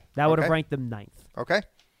top 10. That would have ranked them 9th. Okay.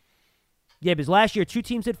 Yeah, because last year, 2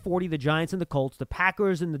 teams had 40, the Giants and the Colts. The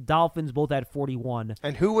Packers and the Dolphins both had 41.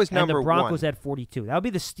 And who was number 1? And the Broncos had 42. That would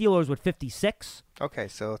be the Steelers with 56. Okay,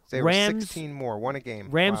 so they were 16 more, won a game.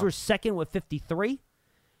 Rams were second with 53.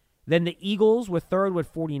 Then the Eagles were third with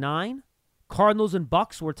 49. Cardinals and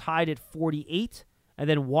Bucks were tied at 48. And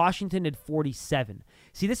then Washington at 47.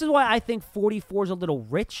 See, this is why I think 44 is a little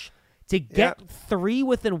rich. To get 3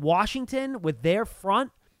 within Washington with their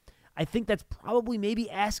front, I think that's probably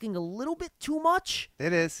maybe asking a little bit too much.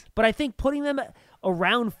 It is. But I think putting them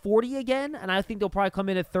around 40 again, and I think they'll probably come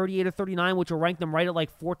in at 38 or 39, which will rank them right at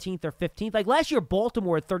like 14th or 15th. Like last year,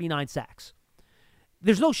 Baltimore had 39 sacks.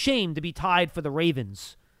 There's no shame to be tied for the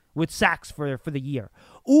Ravens with sacks for the year.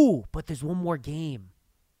 Ooh, but there's one more game.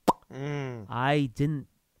 I didn't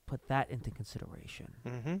put that into consideration.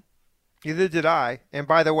 Mm-hmm. Neither did I. And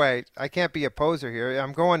by the way, I can't be a poser here.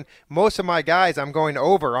 Most of my guys, I'm going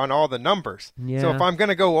over on all the numbers. Yeah. So if I'm going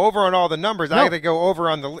to go over on all the numbers, I got to go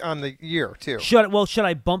over on the year too. Should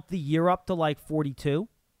I bump the year up to like 42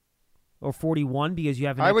 or 41 because you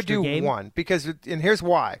have an extra game? I would do 1 because, and here's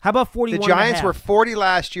why. How about 41? The Giants were 40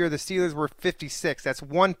 last year. The Steelers were 56. That's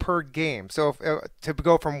 1 per game. So to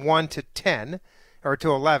go from 1 to 10 or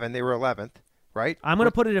to 11, they were 11th, right? I'm going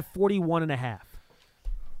to put it at 41.5.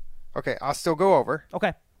 Okay, I'll still go over.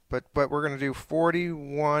 Okay. But we're going to do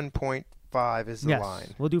 41.5 is the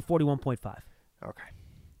line. We'll do 41.5. Okay.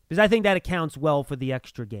 Because I think that accounts well for the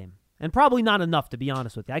extra game. And probably not enough, to be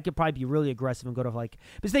honest with you. I could probably be really aggressive and go to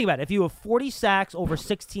because think about it. If you have 40 sacks over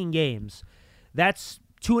 16 games, that's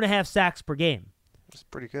 2.5 sacks per game. That's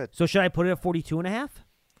pretty good. So should I put it at 42.5?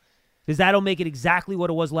 Because that'll make it exactly what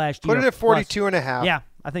it was last year. Put it at 42.5. Yeah,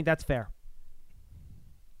 I think that's fair.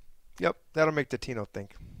 Yep, that'll make Dottino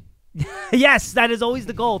think. Yes, that is always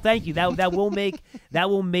the goal. Thank you. That will make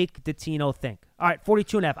Dottino think. All right,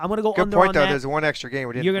 42.5. I'm going to go good under point, on though. that. There's one extra game.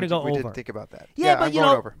 You're going to go over. We didn't think about that. Yeah, but I'm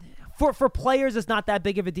going over. For players, it's not that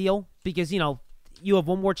big of a deal because, you have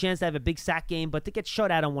one more chance to have a big sack game, but to get shut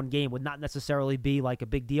out on one game would not necessarily be like a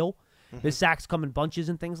big deal. Mm-hmm. The sacks come in bunches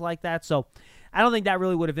and things like that. So I don't think that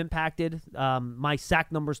really would have impacted my sack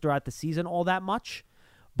numbers throughout the season all that much.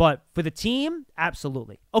 But for the team,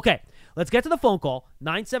 absolutely. Okay, let's get to the phone call,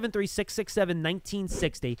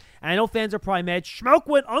 973-667-1960. And I know fans are probably mad. Schmelk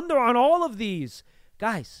went under on all of these.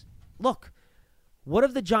 Guys, look, what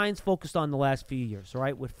have the Giants focused on the last few years, all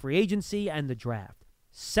right, with free agency and the draft?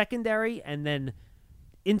 Secondary and then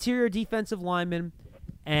interior defensive linemen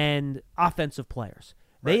and offensive players.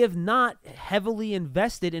 Right. They have not heavily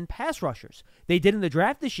invested in pass rushers. They did in the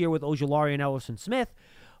draft this year with Ojulari and Ellerson Smith,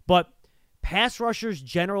 but pass rushers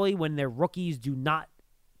generally, when they're rookies, do not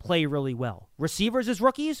play really well. Receivers as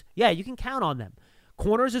rookies, yeah, you can count on them.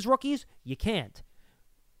 Corners as rookies, you can't.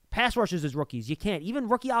 Pass rushers as rookies, you can't. Even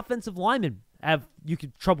rookie offensive linemen have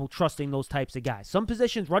trouble trusting those types of guys. Some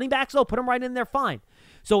positions, running backs, put them right in there, fine.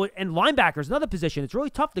 So, and linebackers, another position, it's really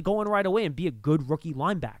tough to go in right away and be a good rookie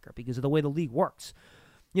linebacker because of the way the league works.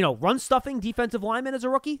 Run stuffing defensive lineman as a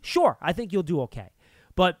rookie, sure, I think you'll do okay.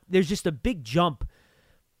 But there's just a big jump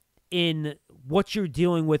in what you're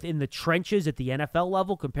dealing with in the trenches at the NFL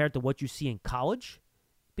level compared to what you see in college.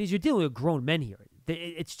 because you're dealing with grown men here.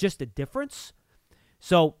 It's just a difference.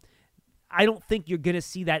 So I don't think you're going to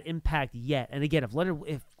see that impact yet. And again,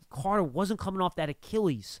 if Carter wasn't coming off that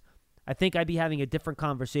Achilles, I think I'd be having a different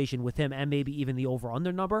conversation with him and maybe even the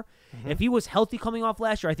over-under number. If he was healthy coming off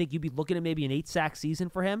last year, I think you'd be looking at maybe an 8-sack season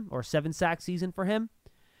for him or a 7-sack season for him.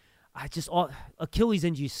 Achilles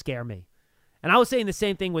injuries scare me. And I was saying the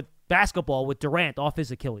same thing with basketball with Durant off his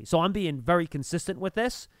Achilles. So I'm being very consistent with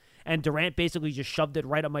this. And Durant basically just shoved it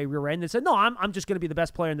right up my rear end and said, no, I'm just going to be the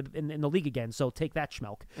best player in the league again, so take that,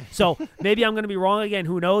 schmelk. So maybe I'm going to be wrong again.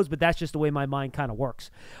 Who knows? But that's just the way my mind kind of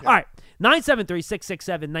works. Yeah. All right,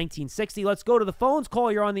 973-667-1960. Let's go to the phones.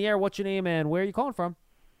 Call, you're on the air. What's your name and where are you calling from?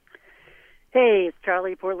 Hey, it's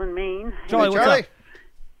Charlie, Portland, Maine. Charlie, what's up?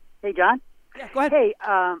 Hey, John. Yeah, go ahead. Hey,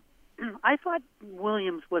 I thought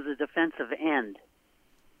Williams was a defensive end,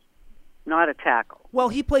 not a tackle. Well,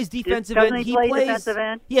 he plays defensive end. He plays plays defensive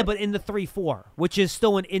end? Yeah, but in the 3-4, which is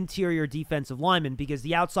still an interior defensive lineman because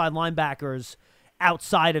the outside linebacker's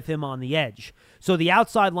outside of him on the edge. So the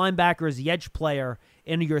outside linebacker is the edge player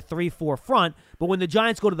in your 3-4 front, but when the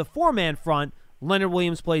Giants go to the 4-man front, Leonard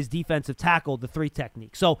Williams plays defensive tackle, the 3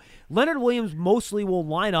 technique. So Leonard Williams mostly will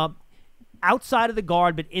line up outside of the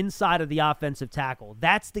guard but inside of the offensive tackle.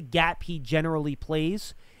 That's the gap he generally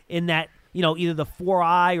plays in that, either the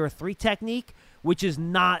 4-eye or 3 technique, which is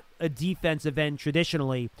not a defensive end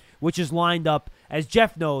traditionally, which is lined up, as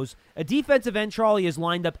Jeff knows, a defensive end, Charlie, is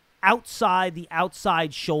lined up outside the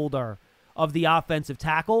outside shoulder of the offensive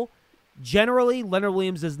tackle. Generally, Leonard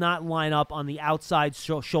Williams does not line up on the outside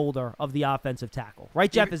shoulder of the offensive tackle.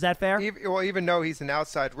 Right, Jeff? Is that fair? Even though he's an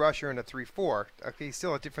outside rusher in a 3-4, he's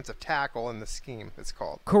still a defensive tackle in the scheme, it's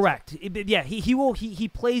called. Correct. Yeah, he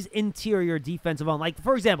plays interior defensive end. Like,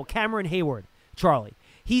 for example, Cameron Hayward, Charlie.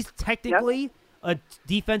 He's technically a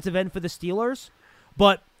defensive end for the Steelers,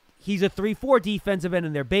 but he's a 3-4 defensive end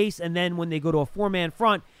in their base, and then when they go to a 4-man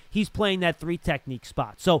front, he's playing that 3 technique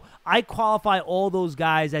spot. So I qualify all those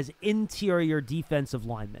guys as interior defensive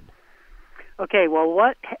linemen. Okay, well,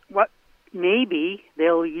 what maybe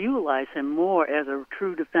they'll utilize him more as a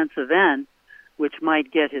true defensive end, which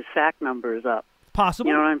might get his sack numbers up. Possible.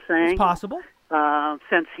 You know what I'm saying? It's possible.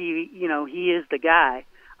 Since he is the guy,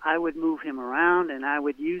 I would move him around and I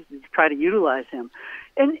would try to utilize him.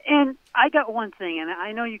 And I got one thing, and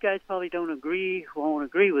I know you guys probably won't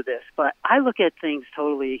agree with this, but I look at things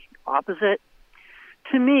totally opposite.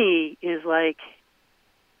 To me, is like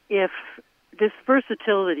if this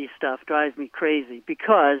versatility stuff drives me crazy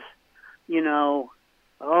because,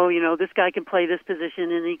 this guy can play this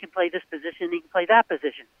position and he can play this position and he can play that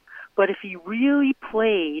position. But if he really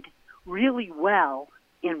played really well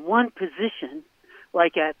in one position,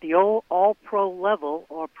 like at the all-pro level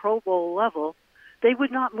or Pro Bowl level, they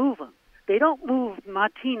would not move him. They don't move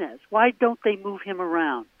Martinez. Why don't they move him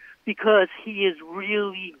around? Because he is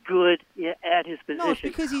really good at his position. No, it's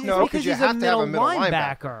because he's a middle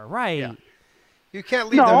linebacker. Right. Yeah. You can't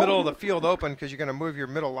leave the middle of the field open because you're going to move your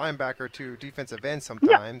middle linebacker to defensive end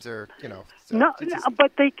sometimes, So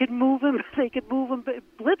but they could move him. They could move him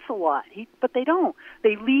blitz a lot. But they don't.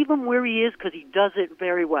 They leave him where he is because he does it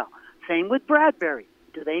very well. Same with Bradbury.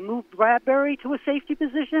 Do they move Bradbury to a safety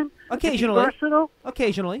position? Occasionally. Versatile?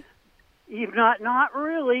 Occasionally. Not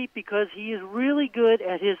really, because he is really good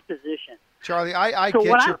at his position. Charlie, I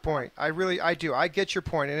get your point. I do. I get your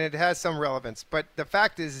point, and it has some relevance. But the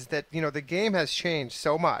fact is that, the game has changed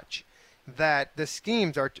so much that the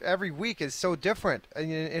schemes every week is so different.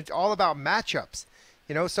 And it's all about matchups,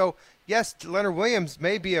 So, yes, Leonard Williams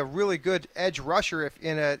may be a really good edge rusher if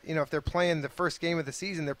if they're playing the first game of the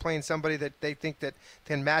season, they're playing somebody that they think that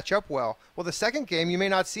can match up well. Well, the second game, you may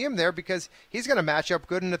not see him there because he's going to match up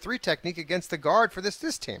good in the 3 technique against the guard for this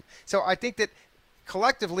team. So I think that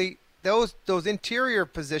collectively, those interior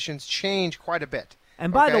positions change quite a bit.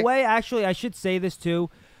 And by the way, actually, I should say this too.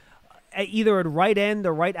 Either at right end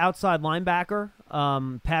or right outside linebacker,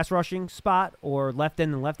 pass rushing spot, or left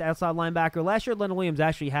end and left outside linebacker. Last year, Leonard Williams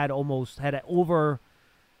actually had almost 300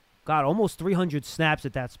 snaps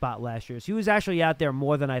at that spot last year. So he was actually out there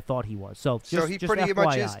more than I thought he was. So he pretty FYI.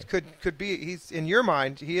 much could be. He's in your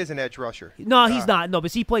mind. He is an edge rusher. No, he's not. No,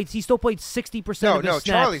 but he still played 60% of his snaps. No,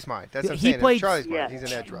 Charlie's mind. That's what I'm saying. Played, Charlie's mind. He's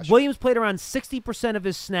an edge rusher. Williams played around 60% of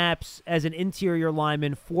his snaps as an interior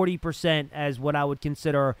lineman, 40% as what I would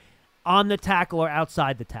consider on the tackle or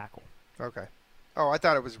outside the tackle. Okay. Oh, I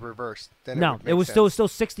thought it was reversed. No, it was still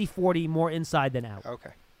 60-40, more inside than out. Okay.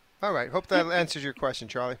 All right. Hope that answers your question,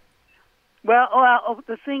 Charlie. Well,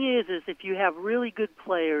 the thing is if you have really good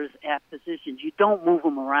players at positions, you don't move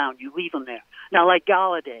them around. You leave them there. Now, like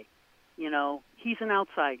Galladay, he's an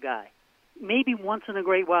outside guy. maybe once in a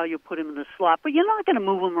great while you'll put him in the slot, but you're not going to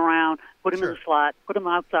move him around, put him in the slot, put him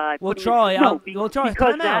outside. Well, put him Charlie, in, no, Charlie,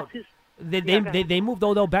 because time out. that's his. They moved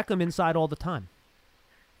Odell Beckham inside all the time.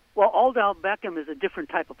 Well, Odell Beckham is a different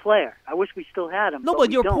type of player. I wish we still had him. No, but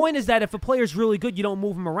we your don't. point is that if a player's really good, you don't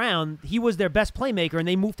move him around. He was their best playmaker, and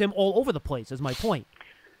they moved him all over the place, is my point.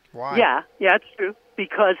 Why? Yeah, it's true.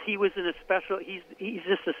 Because he was in a special. He's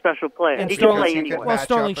just a special player. And he Sterling, can play he could anywhere. well, match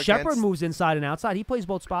Sterling up Shepard against- moves inside and outside. He plays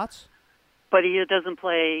both spots. But he doesn't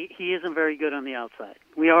play. He isn't very good on the outside.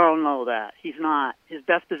 We all know that. He's not. His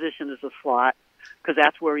best position is the slot because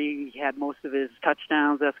that's where he had most of his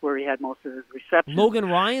touchdowns. That's where he had most of his receptions. Logan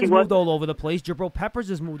Ryan's He was- moved all over the place. Jabril Peppers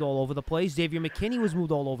has moved all over the place. Xavier McKinney was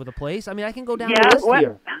moved all over the place. I mean, I can go down Yeah, the list well,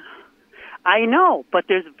 here. I know, but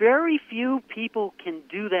there's very few people can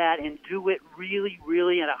do that and do it really,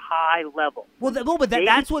 really at a high level. Well,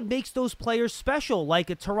 that's what makes those players special, like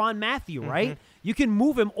a Tyrann Mathieu, right? You can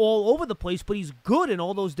move him all over the place, but he's good in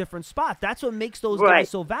all those different spots. That's what makes those Right. guys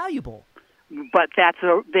so valuable. But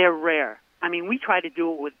they're rare. I mean, we try to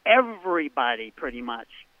do it with everybody pretty much.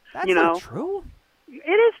 That's you know? not true. It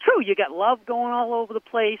is true. You got Love going all over the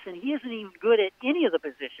place, and he isn't even good at any of the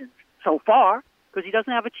positions so far because he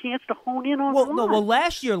doesn't have a chance to hone in on one. Well,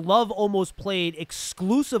 last year Love almost played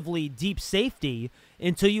exclusively deep safety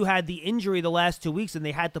until you had the injury the last 2 weeks, and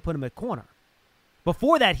they had to put him at corner.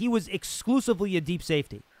 Before that, he was exclusively a deep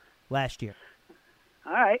safety last year.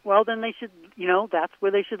 All right. Well, then they should, that's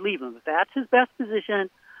where they should leave him. If that's his best position,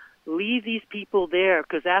 leave these people there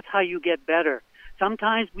because that's how you get better.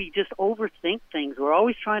 Sometimes we just overthink things. We're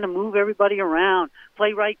always trying to move everybody around.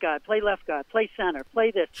 Play right guard, play left guard, play center,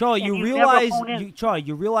 play this. Charlie, and you realize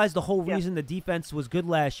the whole reason the defense was good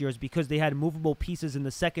last year is because they had movable pieces in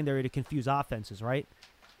the secondary to confuse offenses, right?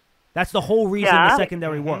 That's the whole reason the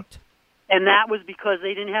secondary worked. And that was because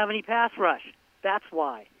they didn't have any pass rush. That's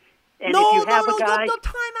why. And No, if you have a guy,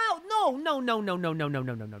 time out. No.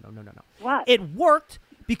 What? It worked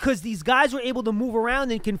because these guys were able to move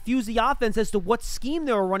around and confuse the offense as to what scheme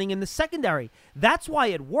they were running in the secondary. That's why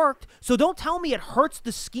it worked. So don't tell me it hurts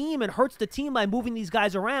the scheme and hurts the team by moving these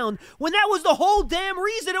guys around when that was the whole damn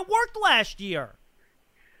reason it worked last year.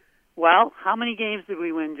 Well, how many games did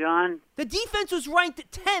we win, John? The defense was ranked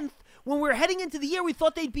at 10th. When we were heading into the year, we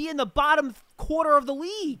thought they'd be in the bottom quarter of the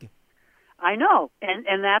league. I know,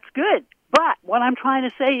 and that's good. But what I'm trying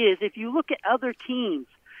to say is if you look at other teams,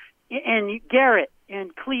 and Garrett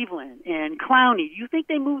and Cleveland and Clowney, do you think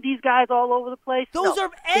they move these guys all over the place? Those No.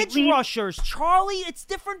 are edge rushers, Charlie. It's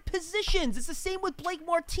different positions. It's the same with Blake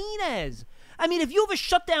Martinez. I mean, if you have a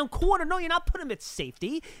shutdown corner, no, you're not putting him at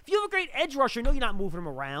safety. If you have a great edge rusher, no, you're not moving him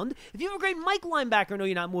around. If you have a great Mike linebacker, no,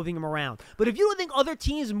 you're not moving him around. But if you don't think other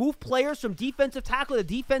teams move players from defensive tackle to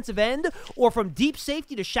defensive end or from deep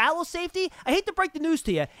safety to shallow safety, I hate to break the news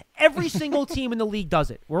to you. Every single team in the league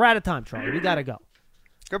does it. We're out of time, Charlie. We got to go.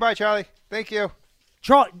 Goodbye, Charlie. Thank you.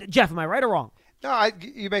 Jeff, am I right or wrong? No,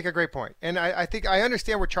 you make a great point. And I think I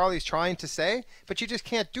understand what Charlie's trying to say, but you just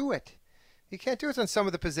can't do it. You can't do it on some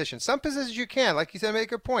of the positions. Some positions you can. Like you said, make a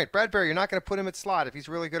good point. Bradbury, you're not going to put him at slot if he's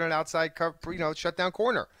really good on outside cover, shutdown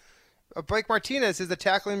corner. Blake Martinez is the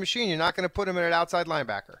tackling machine. You're not going to put him at an outside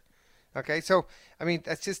linebacker. Okay, so I mean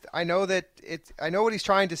that's just I know what he's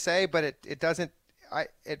trying to say, but it doesn't.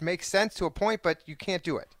 It makes sense to a point, but you can't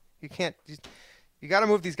do it. You can't. You got to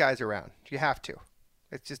move these guys around. You have to.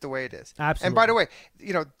 It's just the way it is. Absolutely. And by the way,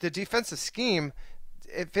 the defensive scheme,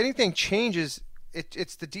 if anything changes,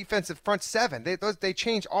 it's the defensive front seven. They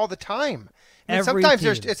change all the time. I mean, sometimes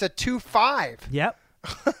it's a 2-5. Yep.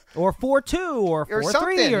 Or 4-2 or 4-3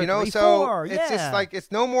 something, or 3-4. So yeah. it's just like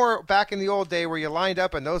it's no more back in the old day where you lined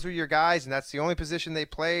up and those were your guys and that's the only position they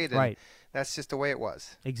played. And right. That's just the way it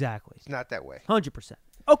was. Exactly. It's not that way. 100%.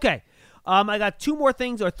 Okay. I got 3 more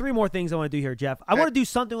things I want to do here, Jeff. I want to do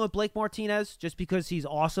something with Blake Martinez just because he's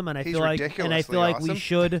awesome, and I feel like awesome. we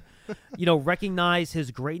should, recognize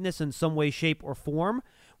his greatness in some way, shape, or form,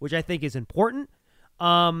 which I think is important.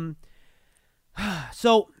 So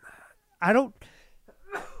I don't.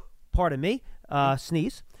 Pardon me.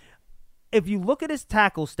 Sneeze. If you look at his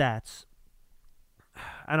tackle stats,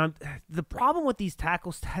 and the problem with these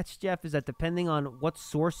tackle stats, Jeff, is that depending on what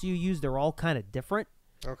source you use, they're all kind of different.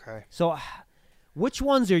 Okay. So, which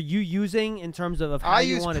ones are you using in terms of how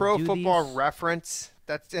you want to do these? I use Pro Football Reference.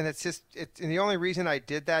 And the only reason I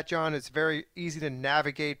did that, John, it's very easy to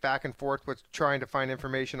navigate back and forth with trying to find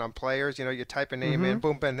information on players. You type a name in,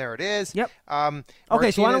 boom, and there it is. Yep.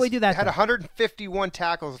 Okay, so why don't we do that? Had 151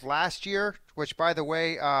 tackles last year, which, by the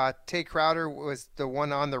way, Tay Crowder was the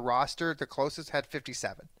one on the roster. The closest had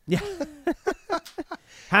 57. Yeah.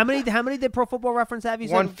 How many did Pro Football Reference have? You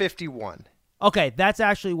said 151. Okay, that's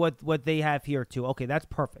actually what they have here too. Okay, that's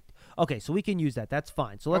perfect. Okay, so we can use that. That's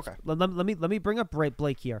fine. So let me bring up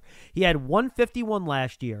Blake here. He had 151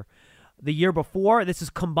 last year. The year before, this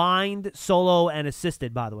is combined solo and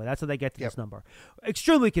assisted, by the way. That's how they get to this number.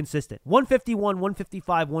 Extremely consistent. 151,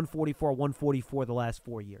 155, 144, 144 the last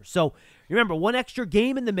 4 years. So remember, one extra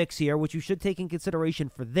game in the mix here, which you should take in consideration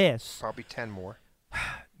for this. Probably 10 more.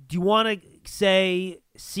 Do you want to see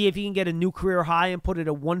if you can get a new career high and put it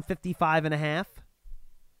at 155.5?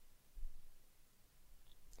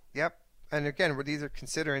 Yep. And again, these are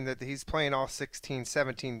considering that he's playing all 16,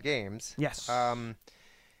 17 games. Yes.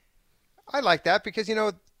 I like that because, you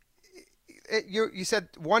said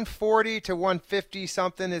 140 to 150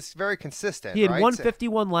 something is very consistent. He had right?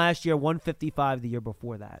 151 last year, 155 the year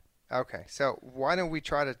before that. Okay, so why don't we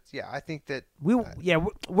try to? Yeah, I think that we're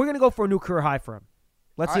going to go for a new career high for him.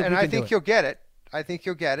 Let's see if we can I think do it. you'll get it. I think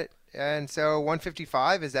you'll get it. And so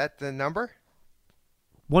 155, is that the number?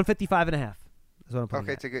 155.5 is what I'm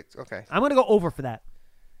putting. Okay. I'm going to go over for that.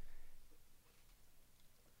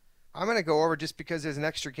 I'm going to go over just because there's an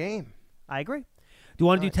extra game. I agree. Do you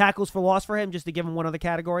want to do tackles for loss for him just to give him one other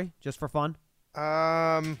category, just for fun?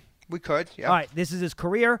 We could, yeah. All right, this is his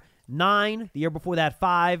career. 9, the year before that,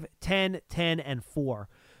 5, 10, 10, and 4.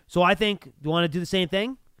 So I think, do you want to do the same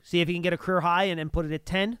thing? See if he can get a career high and put it at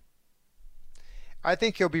 10? I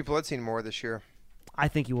think he'll be blitzing more this year. I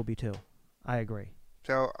think he will be too. I agree.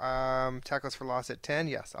 So tackles for loss at 10,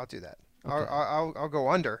 yes, I'll do that. Okay. I'll go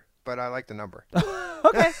under, but I like the number.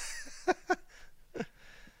 Okay.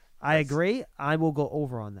 I agree. I will go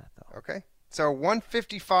over on that, though. Okay. So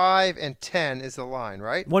 155 and 10 is the line,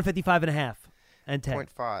 right? 155.5 and 10.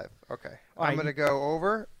 0.5. Okay. All I'm right. going to go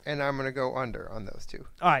over, and I'm going to go under on those two.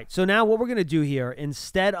 All right. So now what we're going to do here,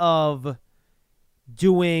 instead of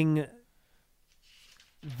doing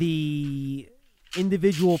the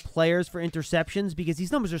individual players for interceptions, because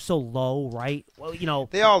these numbers are so low, right? Well,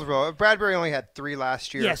 they all roll. Bradbury only had 3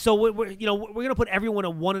 last year. Yeah, so we're going to put everyone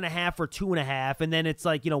at 1.5 or 2.5, and then it's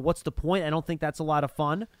like, what's the point? I don't think that's a lot of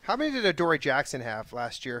fun. How many did Adoree Jackson have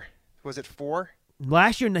last year? Was it 4?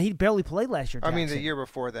 Last year, no, he barely played last year. Jackson. I mean, the year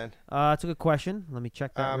before then. That's a good question. Let me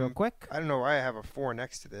check that real quick. I don't know why I have a 4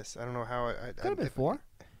 next to this. I don't know how Could have been 4.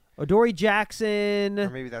 Adoree Jackson. Or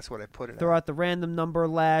maybe that's what I put it. Throw out the random number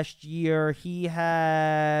last year. He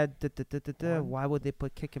had. Why would they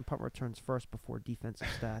put kick and punt returns first before defensive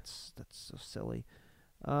stats? That's so silly.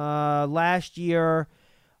 Last year,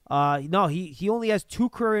 no, he only has 2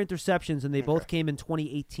 career interceptions, and they both came in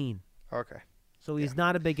 2018. Okay. So he's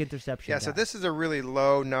not a big interception guy. So this is a really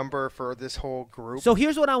low number for this whole group. So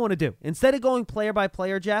here's what I want to do. Instead of going player by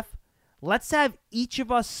player, Jeff, let's have each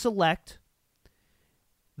of us select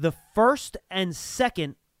the first and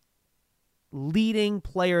second leading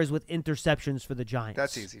players with interceptions for the Giants.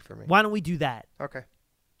 That's easy for me. Why don't we do that? Okay.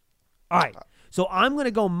 All right. So I'm going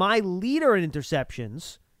to go, my leader in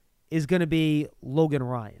interceptions is going to be Logan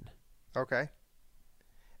Ryan. Okay.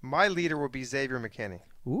 My leader will be Xavier McKinney.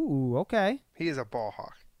 Ooh, okay. He is a ball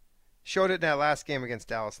hawk. Showed it in that last game against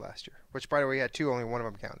Dallas last year, which, by the way, he had 2, only one of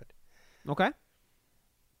them counted. Okay.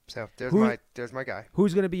 So there's my guy.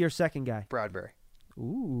 Who's going to be your second guy? Bradbury.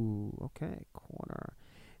 Ooh, okay. Corner.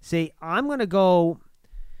 See, I'm going to go.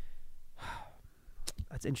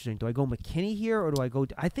 That's interesting. Do I go McKinney here or do I go?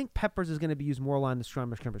 I think Peppers is going to be used more along the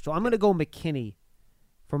scrimmage. So I'm going to go McKinney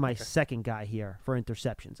for my second guy here for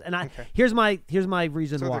interceptions. And here's my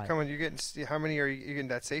reason so why. They're coming. You getting how many are you getting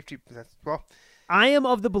that safety? I am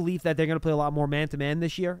of the belief that they're going to play a lot more man-to-man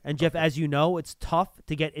this year. And, Jeff, as you know, it's tough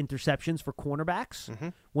to get interceptions for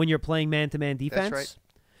cornerbacks when you're playing man-to-man defense. That's right.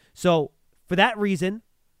 So, for that reason,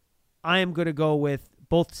 I am going to go with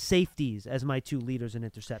both safeties as my 2 leaders in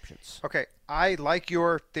interceptions. Okay. I like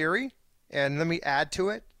your theory, and let me add to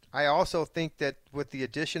it. I also think that with the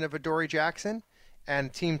addition of Adoree Jackson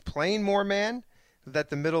and team playing more man, that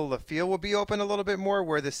the middle of the field will be open a little bit more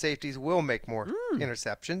where the safeties will make more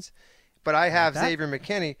interceptions. But I have Xavier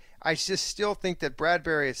McKinney. I just still think that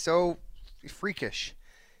Bradbury is so freakish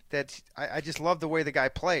that I just love the way the guy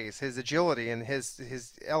plays, his agility and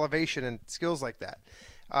his elevation and skills like that.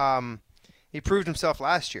 He proved himself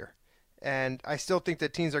last year. And I still think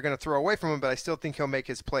that teams are going to throw away from him, but I still think he'll make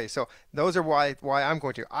his play. So those are why I'm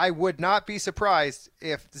going to. I would not be surprised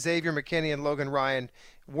if Xavier McKinney and Logan Ryan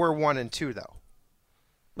were 1 and 2, though.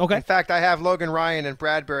 Okay. In fact, I have Logan Ryan and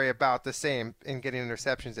Bradbury about the same in getting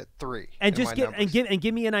interceptions at 3. And just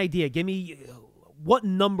give me an idea. Give me what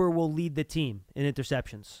number will lead the team in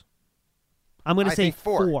interceptions. I'm going to say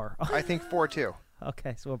 4. I think 4 too.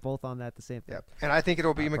 Okay, so we're both on that at the same thing. Yep. And I think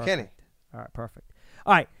it'll be McKinney. Perfect. All right, perfect.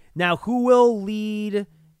 All right, now who will lead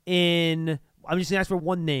in? I'm just going to ask for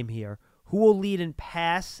one name here. Who will lead in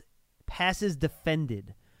passes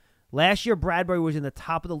defended? Last year, Bradbury was in the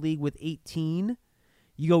top of the league with 18.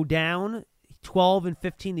 You go down 12 and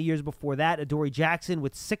 15 the years before that. Adoree Jackson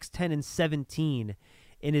with 6, 10, and 17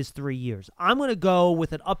 in his 3 years. I'm going to go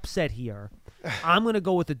with an upset here. I'm going to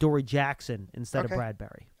go with Adoree Jackson instead of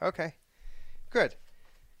Bradbury. Okay. Good.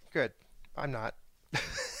 I'm not.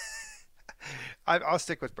 I'll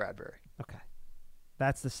stick with Bradbury. Okay.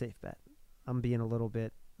 That's the safe bet. I'm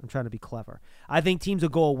trying to be clever. I think teams will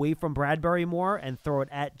go away from Bradbury more and throw it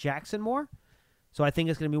at Jackson more. So I think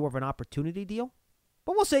it's going to be more of an opportunity deal.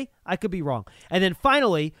 But we'll see. I could be wrong. And then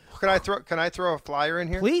finally, can I throw a flyer in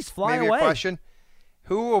here? Please fly Maybe away. A question.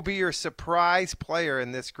 Who will be your surprise player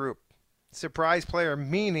in this group? Surprise player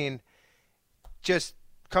meaning just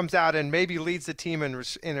comes out and maybe leads the team in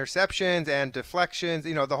interceptions and deflections.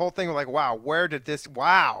 You know, the whole thing like, wow, where did this?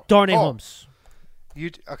 Wow. Darnay Holmes.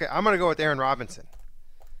 Okay, I'm going to go with Aaron Robinson,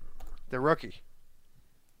 the rookie.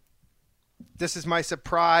 This is my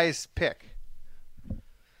surprise pick.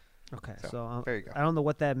 Okay, so there you go. I don't know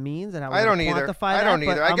what that means and how I don't either. I don't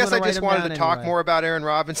either. I guess I just wanted to talk more about Aaron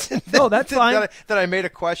Robinson. No, that's fine. That I made a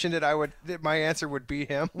question that my answer would be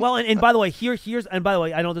him. Well, and by the way, and by the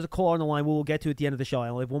way, I know there's a caller on the line. We'll get to at the end of the show. I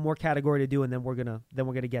only have one more category to do, and then we're gonna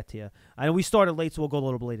get to you. I know we started late, so we'll go a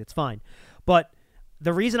little bit late. It's fine, but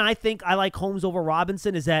the reason I think I like Holmes over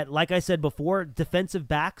Robinson is that, like I said before, defensive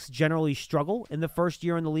backs generally struggle in the first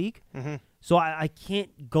year in the league. Mm-hmm. So I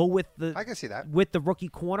can't go with I can see that. With the rookie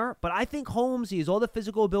corner. But I think Holmes, he has all the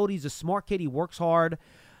physical ability. He's a smart kid. He works hard.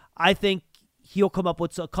 I think he'll come up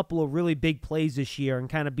with a couple of really big plays this year and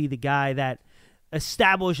kind of be the guy that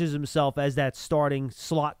establishes himself as that starting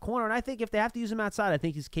slot corner. And I think if they have to use him outside, I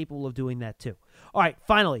think he's capable of doing that too. All right,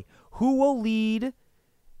 finally, who will lead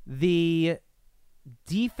the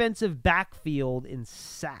defensive backfield in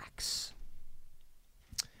sacks?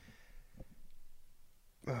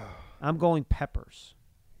 I'm going Peppers.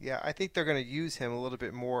 Yeah, I think they're going to use him a little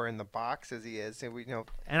bit more in the box as he is, and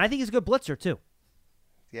and I think he's a good blitzer too.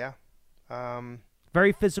 Yeah,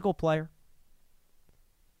 very physical player.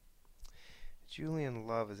 Julian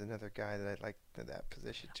Love is another guy that I like in that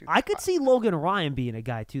position too. I could see Logan Ryan being a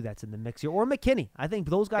guy too that's in the mix here, or McKinney. I think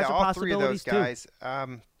those guys are all possibilities three of those guys.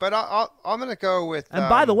 too. But I'm going to go with. And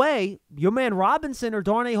by the way, your man Robinson or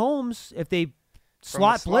Darnay Holmes, if they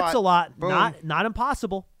slot blitz a lot, boom. not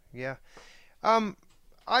impossible. Yeah. I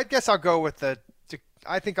guess I'll go with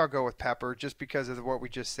I think I'll go with Pepper just because of what we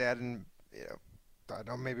just said, and I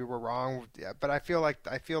know maybe we're wrong, but I feel like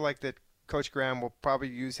that Coach Graham will probably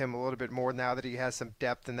use him a little bit more now that he has some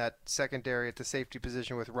depth in that secondary at the safety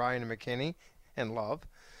position with Ryan and McKinney and Love.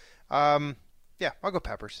 Yeah, I'll go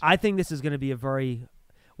Peppers. I think this is going to be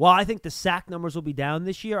I think the sack numbers will be down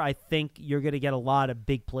this year. I think you're going to get a lot of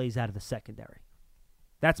big plays out of the secondary.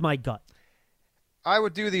 That's my gut. I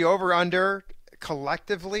would do the over-under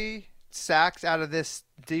collectively sacks out of this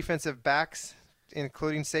defensive backs,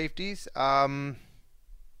 including safeties, at 2.5.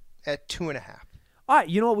 All right,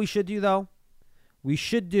 you know what we should do, though? We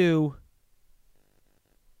should do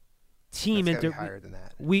team higher than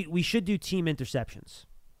that. We should do team interceptions.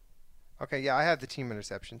 Okay, yeah, I have the team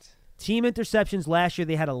interceptions. Team interceptions last year,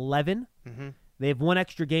 they had 11. Mm-hmm. They have one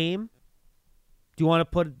extra game. Do you want to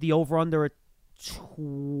put the over-under at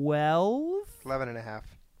 12? 11.5.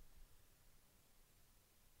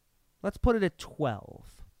 Let's put it at 12.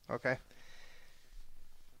 Okay.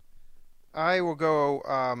 I will go.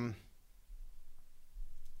 I'm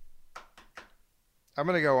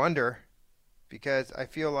going to go under because I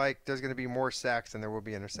feel like there's going to be more sacks than there will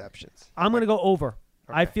be interceptions. I'm going to go over.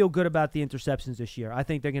 Okay. I feel good about the interceptions this year. I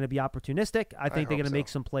think they're going to be opportunistic. I think they're going to make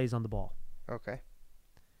some plays on the ball. Okay.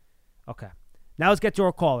 Now let's get to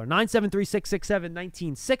our caller.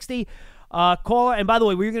 973-667-1960. Caller, and by the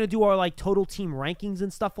way, we're going to do our total team rankings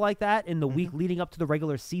and stuff like that in the week leading up to the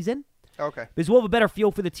regular season. Okay. Because we'll have a better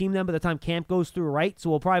feel for the team then by the time camp goes through, right? So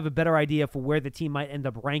we'll probably have a better idea for where the team might end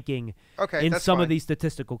up ranking in some of these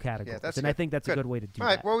statistical categories. Yeah, and I think that's a good way to do that. All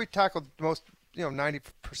right. Well, we tackled most,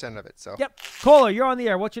 90% of it. So. Yep. Caller, you're on the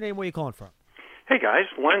air. What's your name? Where are you calling from? Hey, guys.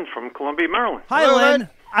 Len from Columbia, Maryland. Hi, Hello, Len. Len.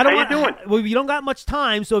 How you doing? Well, you don't got much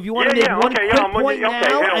time, so if you want to make one quick point now.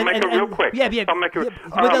 I'll make it real quick. Yeah. I'll make it.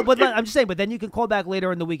 But I'm just saying, but then you can call back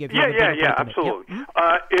later in the week if you want to. Absolutely. Yep.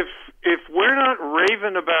 If we're not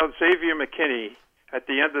raving about Xavier McKinney at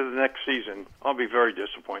the end of the next season, I'll be very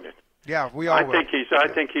disappointed. Yeah, we all will. I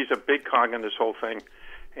think he's a big cog in this whole thing.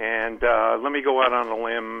 And let me go out on a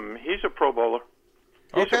limb. He's a Pro Bowler.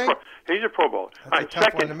 He's a Pro Bowler. That's a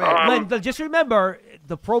tough one to make. Len, just remember,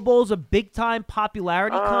 the Pro Bowl is a big-time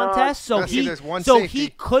popularity contest, so he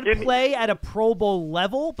could play at a Pro Bowl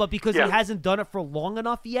level, but because he hasn't done it for long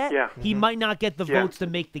enough yet, he might not get the votes to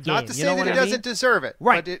make the game. Not to say that he doesn't deserve it.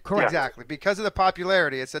 Right, correct. Exactly. Because of the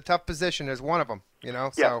popularity, it's a tough position as one of them,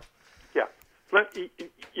 so. Yeah.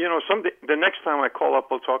 The next time I call up,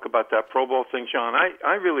 we'll talk about that Pro Bowl thing, John.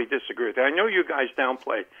 I really disagree with that. I know you guys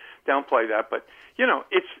downplay that, but,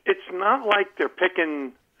 it's not like they're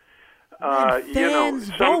picking... fans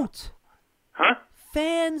vote. Huh?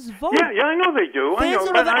 Fans vote. Yeah, I know they do. I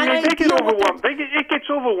know, but they get overwhelmed. It gets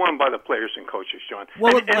overwhelmed by the players and coaches, John.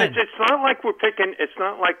 Well, and it's not like we're picking. It's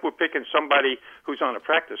not like we're picking somebody who's on a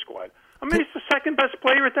practice squad. I mean, it's the second best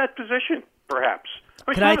player at that position, perhaps.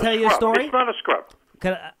 Can I tell you a story? It's not a scrub.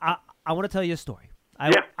 I want to tell you a story.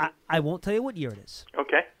 I won't tell you what year it is.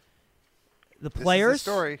 Okay. The players. This is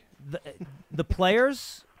the story. The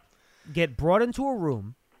players get brought into a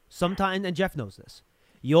room. Sometime, and Jeff knows this,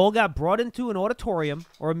 you all got brought into an auditorium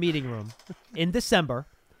or a meeting room in December,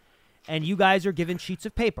 and you guys are given sheets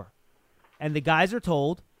of paper. And the guys are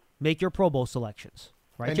told, make your Pro Bowl selections.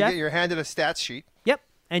 Right, and Jeff? you're handed a stats sheet. Yep,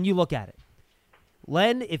 and you look at it.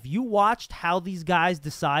 Len, if you watched how these guys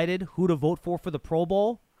decided who to vote for the Pro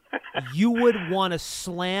Bowl, you would want to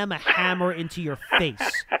slam a hammer into your face.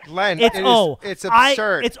 Len, it's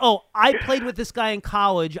absurd. I played with this guy in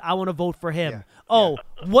college. I want to vote for him. Yeah.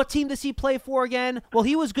 What team does he play for again? Well,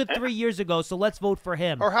 he was good 3 years ago, so let's vote for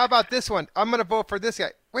him. Or how about this one? I'm going to vote for this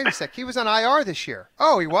guy. Wait a sec. He was on IR this year.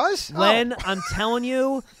 Oh, he was? Len, I'm telling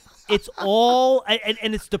you, it's all –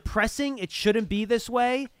 and it's depressing. It shouldn't be this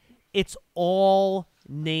way. It's all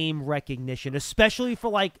name recognition, especially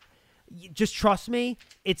for just trust me,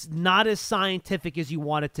 it's not as scientific as you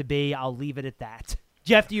want it to be. I'll leave it at that.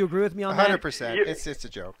 Jeff, do you agree with me on 100%. It's a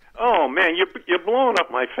joke. Oh man, you're blowing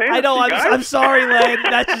up my fantasy. I know. I'm sorry, Len.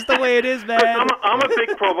 That's just the way it is, man. I'm a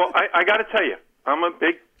big Pro Bowl. I got to tell you,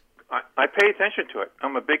 I pay attention to it.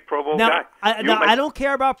 I'm a big Pro Bowl guy. I don't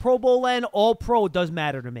care about Pro Bowl, Len. All Pro does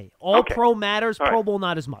matter to me. All Pro matters. All Pro Bowl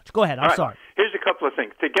not as much. Go ahead. I'm sorry. Here's a couple of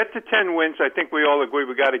things. To get to 10 wins, I think we all agree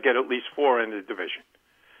we got to get at least 4 in the division.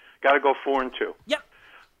 Got to go 4-2. Yep.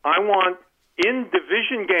 I want in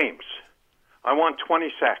division games. I want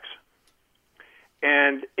 20 sacks.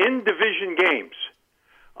 And in division games,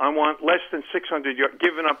 I want less than 600 yards,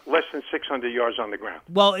 giving up less than 600 yards on the ground.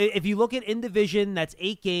 Well, if you look at in division, that's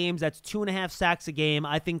 8 games. That's 2.5 sacks a game.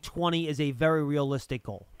 I think 20 is a very realistic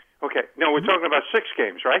goal. Okay. No, we're talking about 6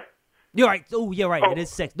 games, right? You're right. Oh, you're right. It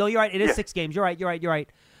is 6. No, you're right. It is 6 games. You're right.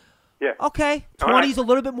 Yeah. Okay. 20 is a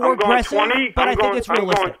little bit more aggressive, but I think it's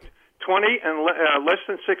realistic. I'm going 20 and less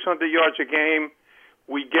than 600 yards a game.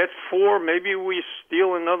 We get 4. Maybe we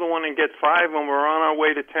steal another one and get 5, and we're on our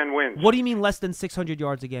way to 10 wins. What do you mean less than 600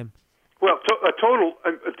 yards a game? Well, total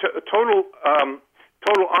on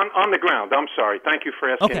the ground. I'm sorry. Thank you for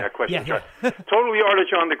asking that question. Yeah. Total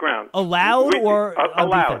yardage on the ground. Allowed or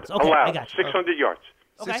allowed? Okay, allowed. I got you. 600 yards.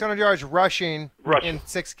 Okay. 600 yards rushing in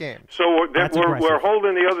 6 games. So we're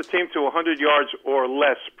holding the other team to 100 yards or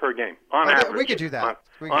less per game on average. We could do that.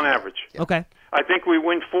 On average. Yeah. Okay. I think we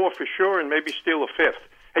win 4 for sure and maybe steal a 5th.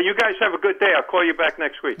 Hey, you guys have a good day. I'll call you back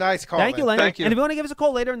next week. Nice call. Thank you, Len. Thank you. And if you want to give us a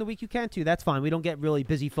call later in the week, you can too. That's fine. We don't get really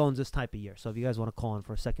busy phones this type of year. So if you guys want to call in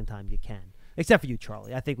for a second time, you can. Except for you,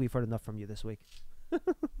 Charlie. I think we've heard enough from you this week.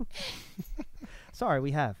 Sorry,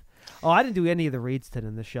 we have. Oh, I didn't do any of the reads today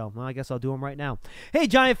in the show. Well, I guess I'll do them right now. Hey,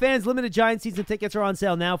 Giant fans, limited Giant season tickets are on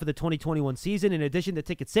sale now for the 2021 season. In addition to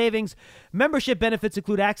ticket savings, membership benefits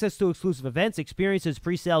include access to exclusive events, experiences,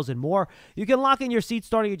 pre-sales, and more. You can lock in your seats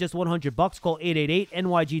starting at just $100. Call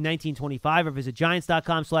 888-NYG-1925 or visit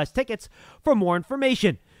Giants.com/tickets for more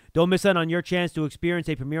information. Don't miss out on your chance to experience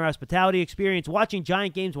a premier hospitality experience watching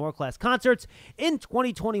Giant games and world-class concerts in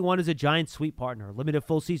 2021 as a Giant Suite partner. Limited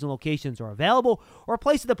full-season locations are available, or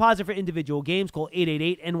place a deposit for individual games. Call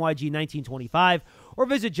 888-NYG-1925 or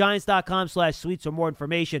visit Giants.com/suites for more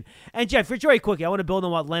information. And, Jeff, very quickly, I want to build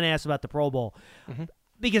on what Len asked about the Pro Bowl.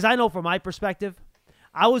 Because I know from my perspective,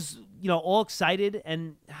 I was, all excited,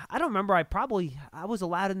 and I don't remember. I was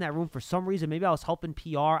allowed in that room for some reason. Maybe I was helping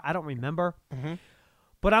PR. I don't remember.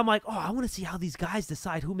 But I'm like, I want to see how these guys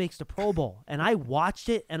decide who makes the Pro Bowl. And I watched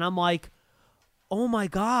it, and I'm like, oh, my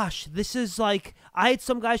gosh. This is like – I had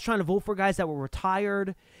some guys trying to vote for guys that were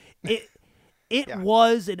retired. It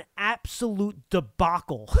was an absolute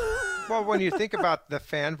debacle. Well, when you think about the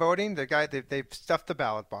fan voting, the guy they've stuffed the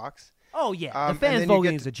ballot box. Oh, yeah. The fan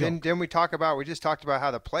voting is a joke. Then we just talked about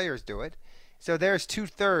how the players do it. So there's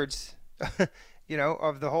 2/3.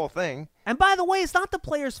 of the whole thing. And by the way, it's not the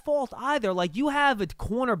player's fault either. Like, you have a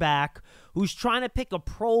cornerback who's trying to pick a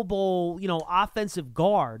Pro Bowl, offensive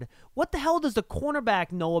guard. What the hell does the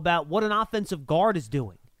cornerback know about what an offensive guard is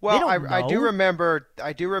doing? Well, I do remember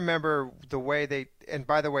the way they, and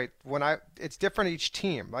by the way, it's different each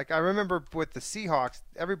team. Like, I remember with the Seahawks,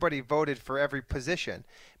 everybody voted for every position.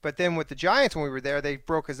 But then with the Giants, when we were there, they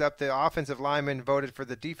broke us up. The offensive linemen voted for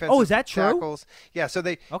the defensive is that true? tackles. Yeah, so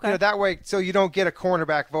they, that way, so you don't get a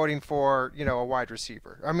cornerback voting for, a wide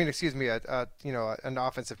receiver. I mean, excuse me, an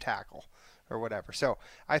offensive tackle or whatever. So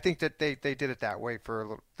I think that they did it that way for a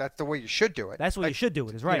little. That's the way you should do it. That's the way you should do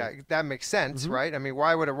it, is right. That makes sense, right? I mean,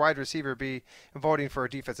 why would a wide receiver be voting for a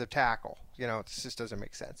defensive tackle? It just doesn't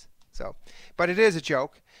make sense. So, but it is a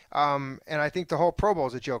joke, and I think the whole Pro Bowl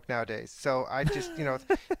is a joke nowadays. So I just,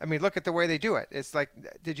 I mean, look at the way they do it. It's like,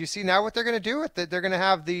 did you see now what they're going to do? They're going to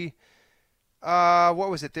have the, what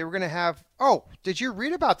was it? They were going to have. Oh, did you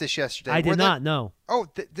read about this yesterday? I did not know. Oh,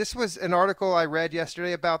 this was an article I read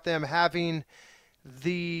yesterday about them having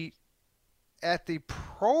at the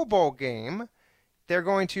Pro Bowl game. They're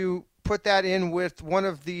going to put that in with one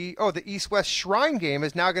of the East-West Shrine game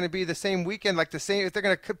is now going to be the same weekend, like the same. They're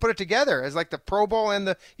going to put it together as like the Pro Bowl and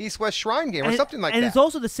the East-West Shrine game or something like that. And it's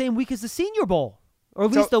also the same week as the Senior Bowl. Or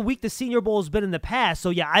at least the week the Senior Bowl has been in the past. So,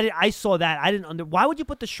 yeah, I saw that. Why would you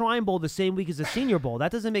put the Shrine Bowl the same week as the Senior Bowl?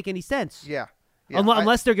 That doesn't make any sense. Yeah.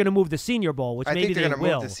 Unless they're going to move the Senior Bowl, which maybe they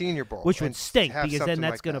will. Move the Senior Bowl, which would stink because then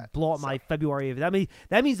that's going to blow up my February.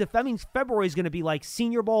 That means February is going to be like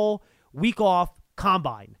Senior Bowl, week off,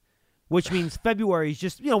 combine. Which means February is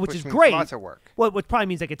just, which is great. Lots of work. Well, which probably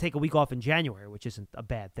means I could take a week off in January, which isn't a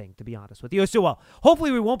bad thing, to be honest with you. So,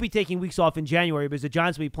 hopefully we won't be taking weeks off in January because the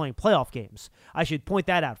Giants will be playing playoff games. I should point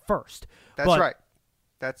that out first. That's right.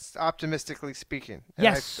 That's optimistically speaking. And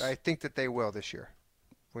yes. I think that they will this year.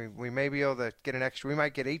 We may be able to get an extra. We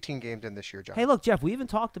might get 18 games in this year, John. Hey, look, Jeff, we even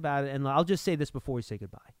talked about it, and I'll just say this before we say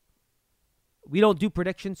goodbye. We don't do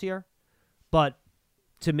predictions here, but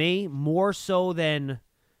to me, more so than,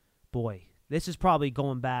 boy, this is probably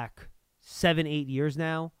going back 7-8 years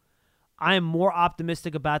now. I am more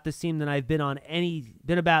optimistic about this team than I've been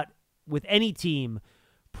with any team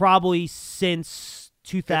probably since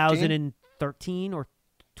 2013 or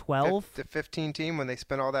 12. The 15 team when they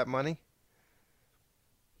spent all that money.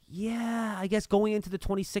 Yeah, I guess going into the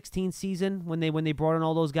 2016 season when they brought in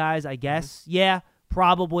all those guys, I guess. Yeah,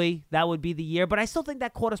 probably that would be the year. But I still think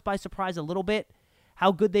that caught us by surprise a little bit,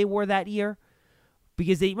 how good they were that year.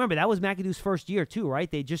 Because remember, that was McAdoo's first year too,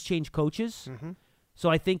 right? They just changed coaches. Mm-hmm. So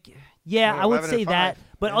I think, I would say that.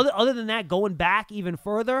 But other than that, going back even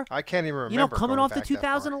further. I can't even remember. Coming off the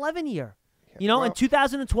 2011 year. In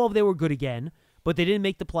 2012 they were good again, but they didn't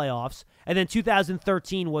make the playoffs. And then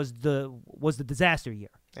 2013 was the disaster year.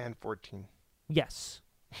 And 14. Yes.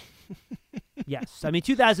 Yes. I mean,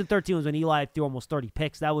 2013 was when Eli threw almost 30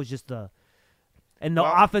 picks. That was just the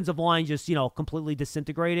offensive line just, completely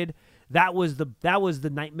disintegrated. That was the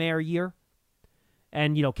nightmare year.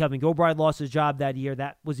 And, Kevin Gilbride lost his job that year.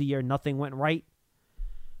 That was a year nothing went right.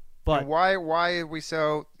 But and why are we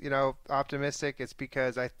so, optimistic? It's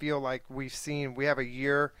because I feel like we have a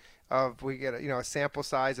year of, we get a sample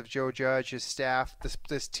size of Joe Judge, his staff,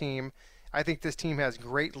 this team. I think this team has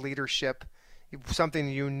great leadership, something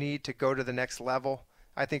you need to go to the next level.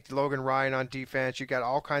 I think Logan Ryan on defense, you got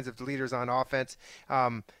all kinds of leaders on offense.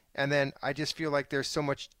 And then I just feel like there's so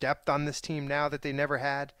much depth on this team now that they never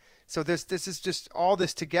had. So this is just all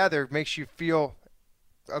this together makes you feel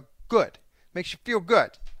good. Makes you feel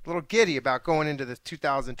good. A little giddy about going into the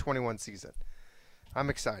 2021 season. I'm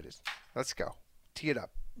excited. Let's go. Tee it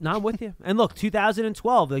up. No, I'm with you. And look,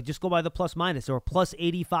 2012, they just go by the plus minus. They were plus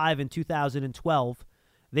 85 in 2012.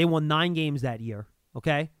 They won 9 games that year,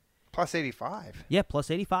 okay? Plus 85? Yeah, plus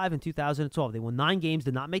 85 in 2012. They won 9 games,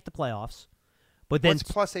 did not make the playoffs. But then what's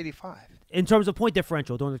plus 85? In terms of point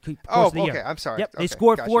differential during the course of the year. Okay, I'm sorry. Yep, okay, they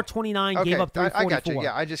scored gotcha. 429, gave up 344. I got you.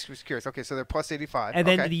 Yeah, I just was curious. Okay, so they're plus 85. And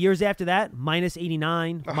then the years after that, minus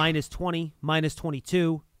 89, minus 20, minus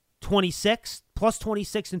 22, 26, plus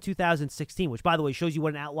 26 in 2016, which, by the way, shows you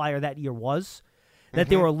what an outlier that year was. That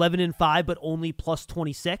they were 11-5, but only plus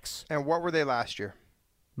 26. And what were they last year?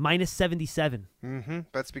 Minus 77. Mm-hmm.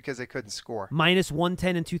 That's because they couldn't score. Minus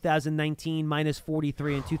 110 in 2019, minus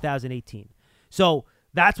 43 in 2018. So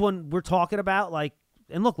that's when we're talking about,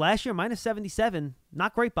 and look, last year, minus 77,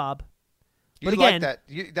 not great, Bob. But again, like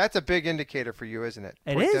that. That's a big indicator for you, isn't it?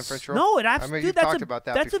 It is. No, it absolutely. I mean, you've talked about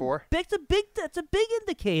that before. That's a big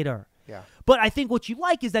indicator. Yeah. But I think what you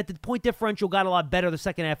like is that the point differential got a lot better the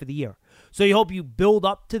second half of the year. So you hope you build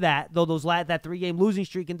up to that, though that 3-game losing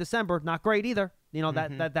streak in December, not great either. You know,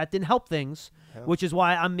 that didn't help things, which is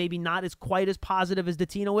why I'm maybe not quite as positive as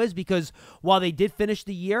Dottino is, because while they did finish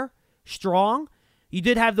the year strong, you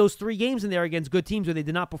did have those 3 games in there against good teams where they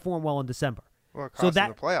did not perform well in December. Well, it cost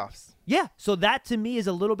them the playoffs. Yeah, so that to me is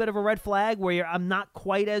a little bit of a red flag where I'm not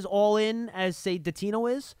quite as all in as, say,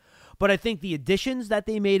 Dottino is. But I think the additions that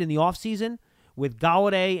they made in the offseason with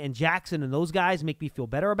Galladay and Jackson and those guys make me feel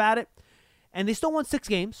better about it. And they still won 6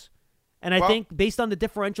 games. And I think based on the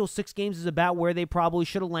differential, 6 games is about where they probably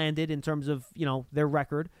should have landed in terms of, their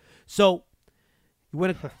record. So you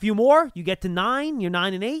win a few more, you get to 9, you're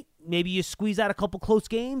 9-8. Maybe you squeeze out a couple close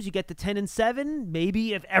games, you get to 10-7.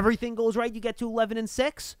 Maybe if everything goes right, you get to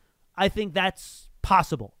 11-6. I think that's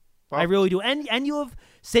possible. I really do. And you have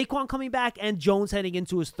Saquon coming back and Jones heading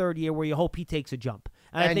into his 3rd year where you hope he takes a jump.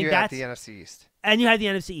 And I think you have the NFC East. And you have the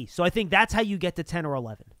NFC East. So I think that's how you get to 10 or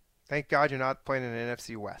 11. Thank God you're not playing in the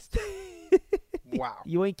NFC West. Wow.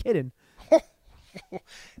 You ain't kidding.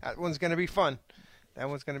 That one's going to be fun.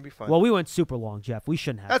 Well, we went super long, Jeff. We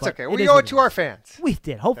shouldn't have. That's okay. We owe it to our fans. We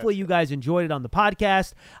did. Hopefully you guys enjoyed it on the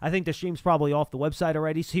podcast. I think the stream's probably off the website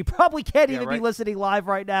already, so you probably can't even be listening live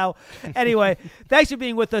right now. Anyway, thanks for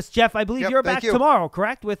being with us, Jeff. I believe you're back tomorrow,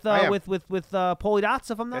 correct? With Paulie Dots,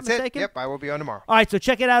 if I'm not mistaken. Yep, I will be on tomorrow. All right, so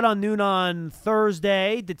check it out on noon on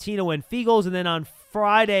Thursday, Dottino and Fiegels, and then on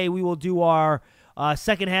Friday we will do our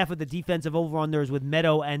second half of the defensive over-unders with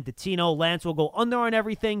Meadow and Dottino. Lance will go under on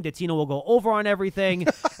everything. Dottino will go over on everything,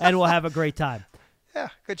 and we'll have a great time. Yeah,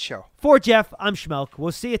 good show. For Jeff, I'm Schmelk.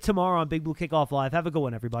 We'll see you tomorrow on Big Blue Kickoff Live. Have a good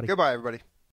one, everybody. Goodbye, everybody.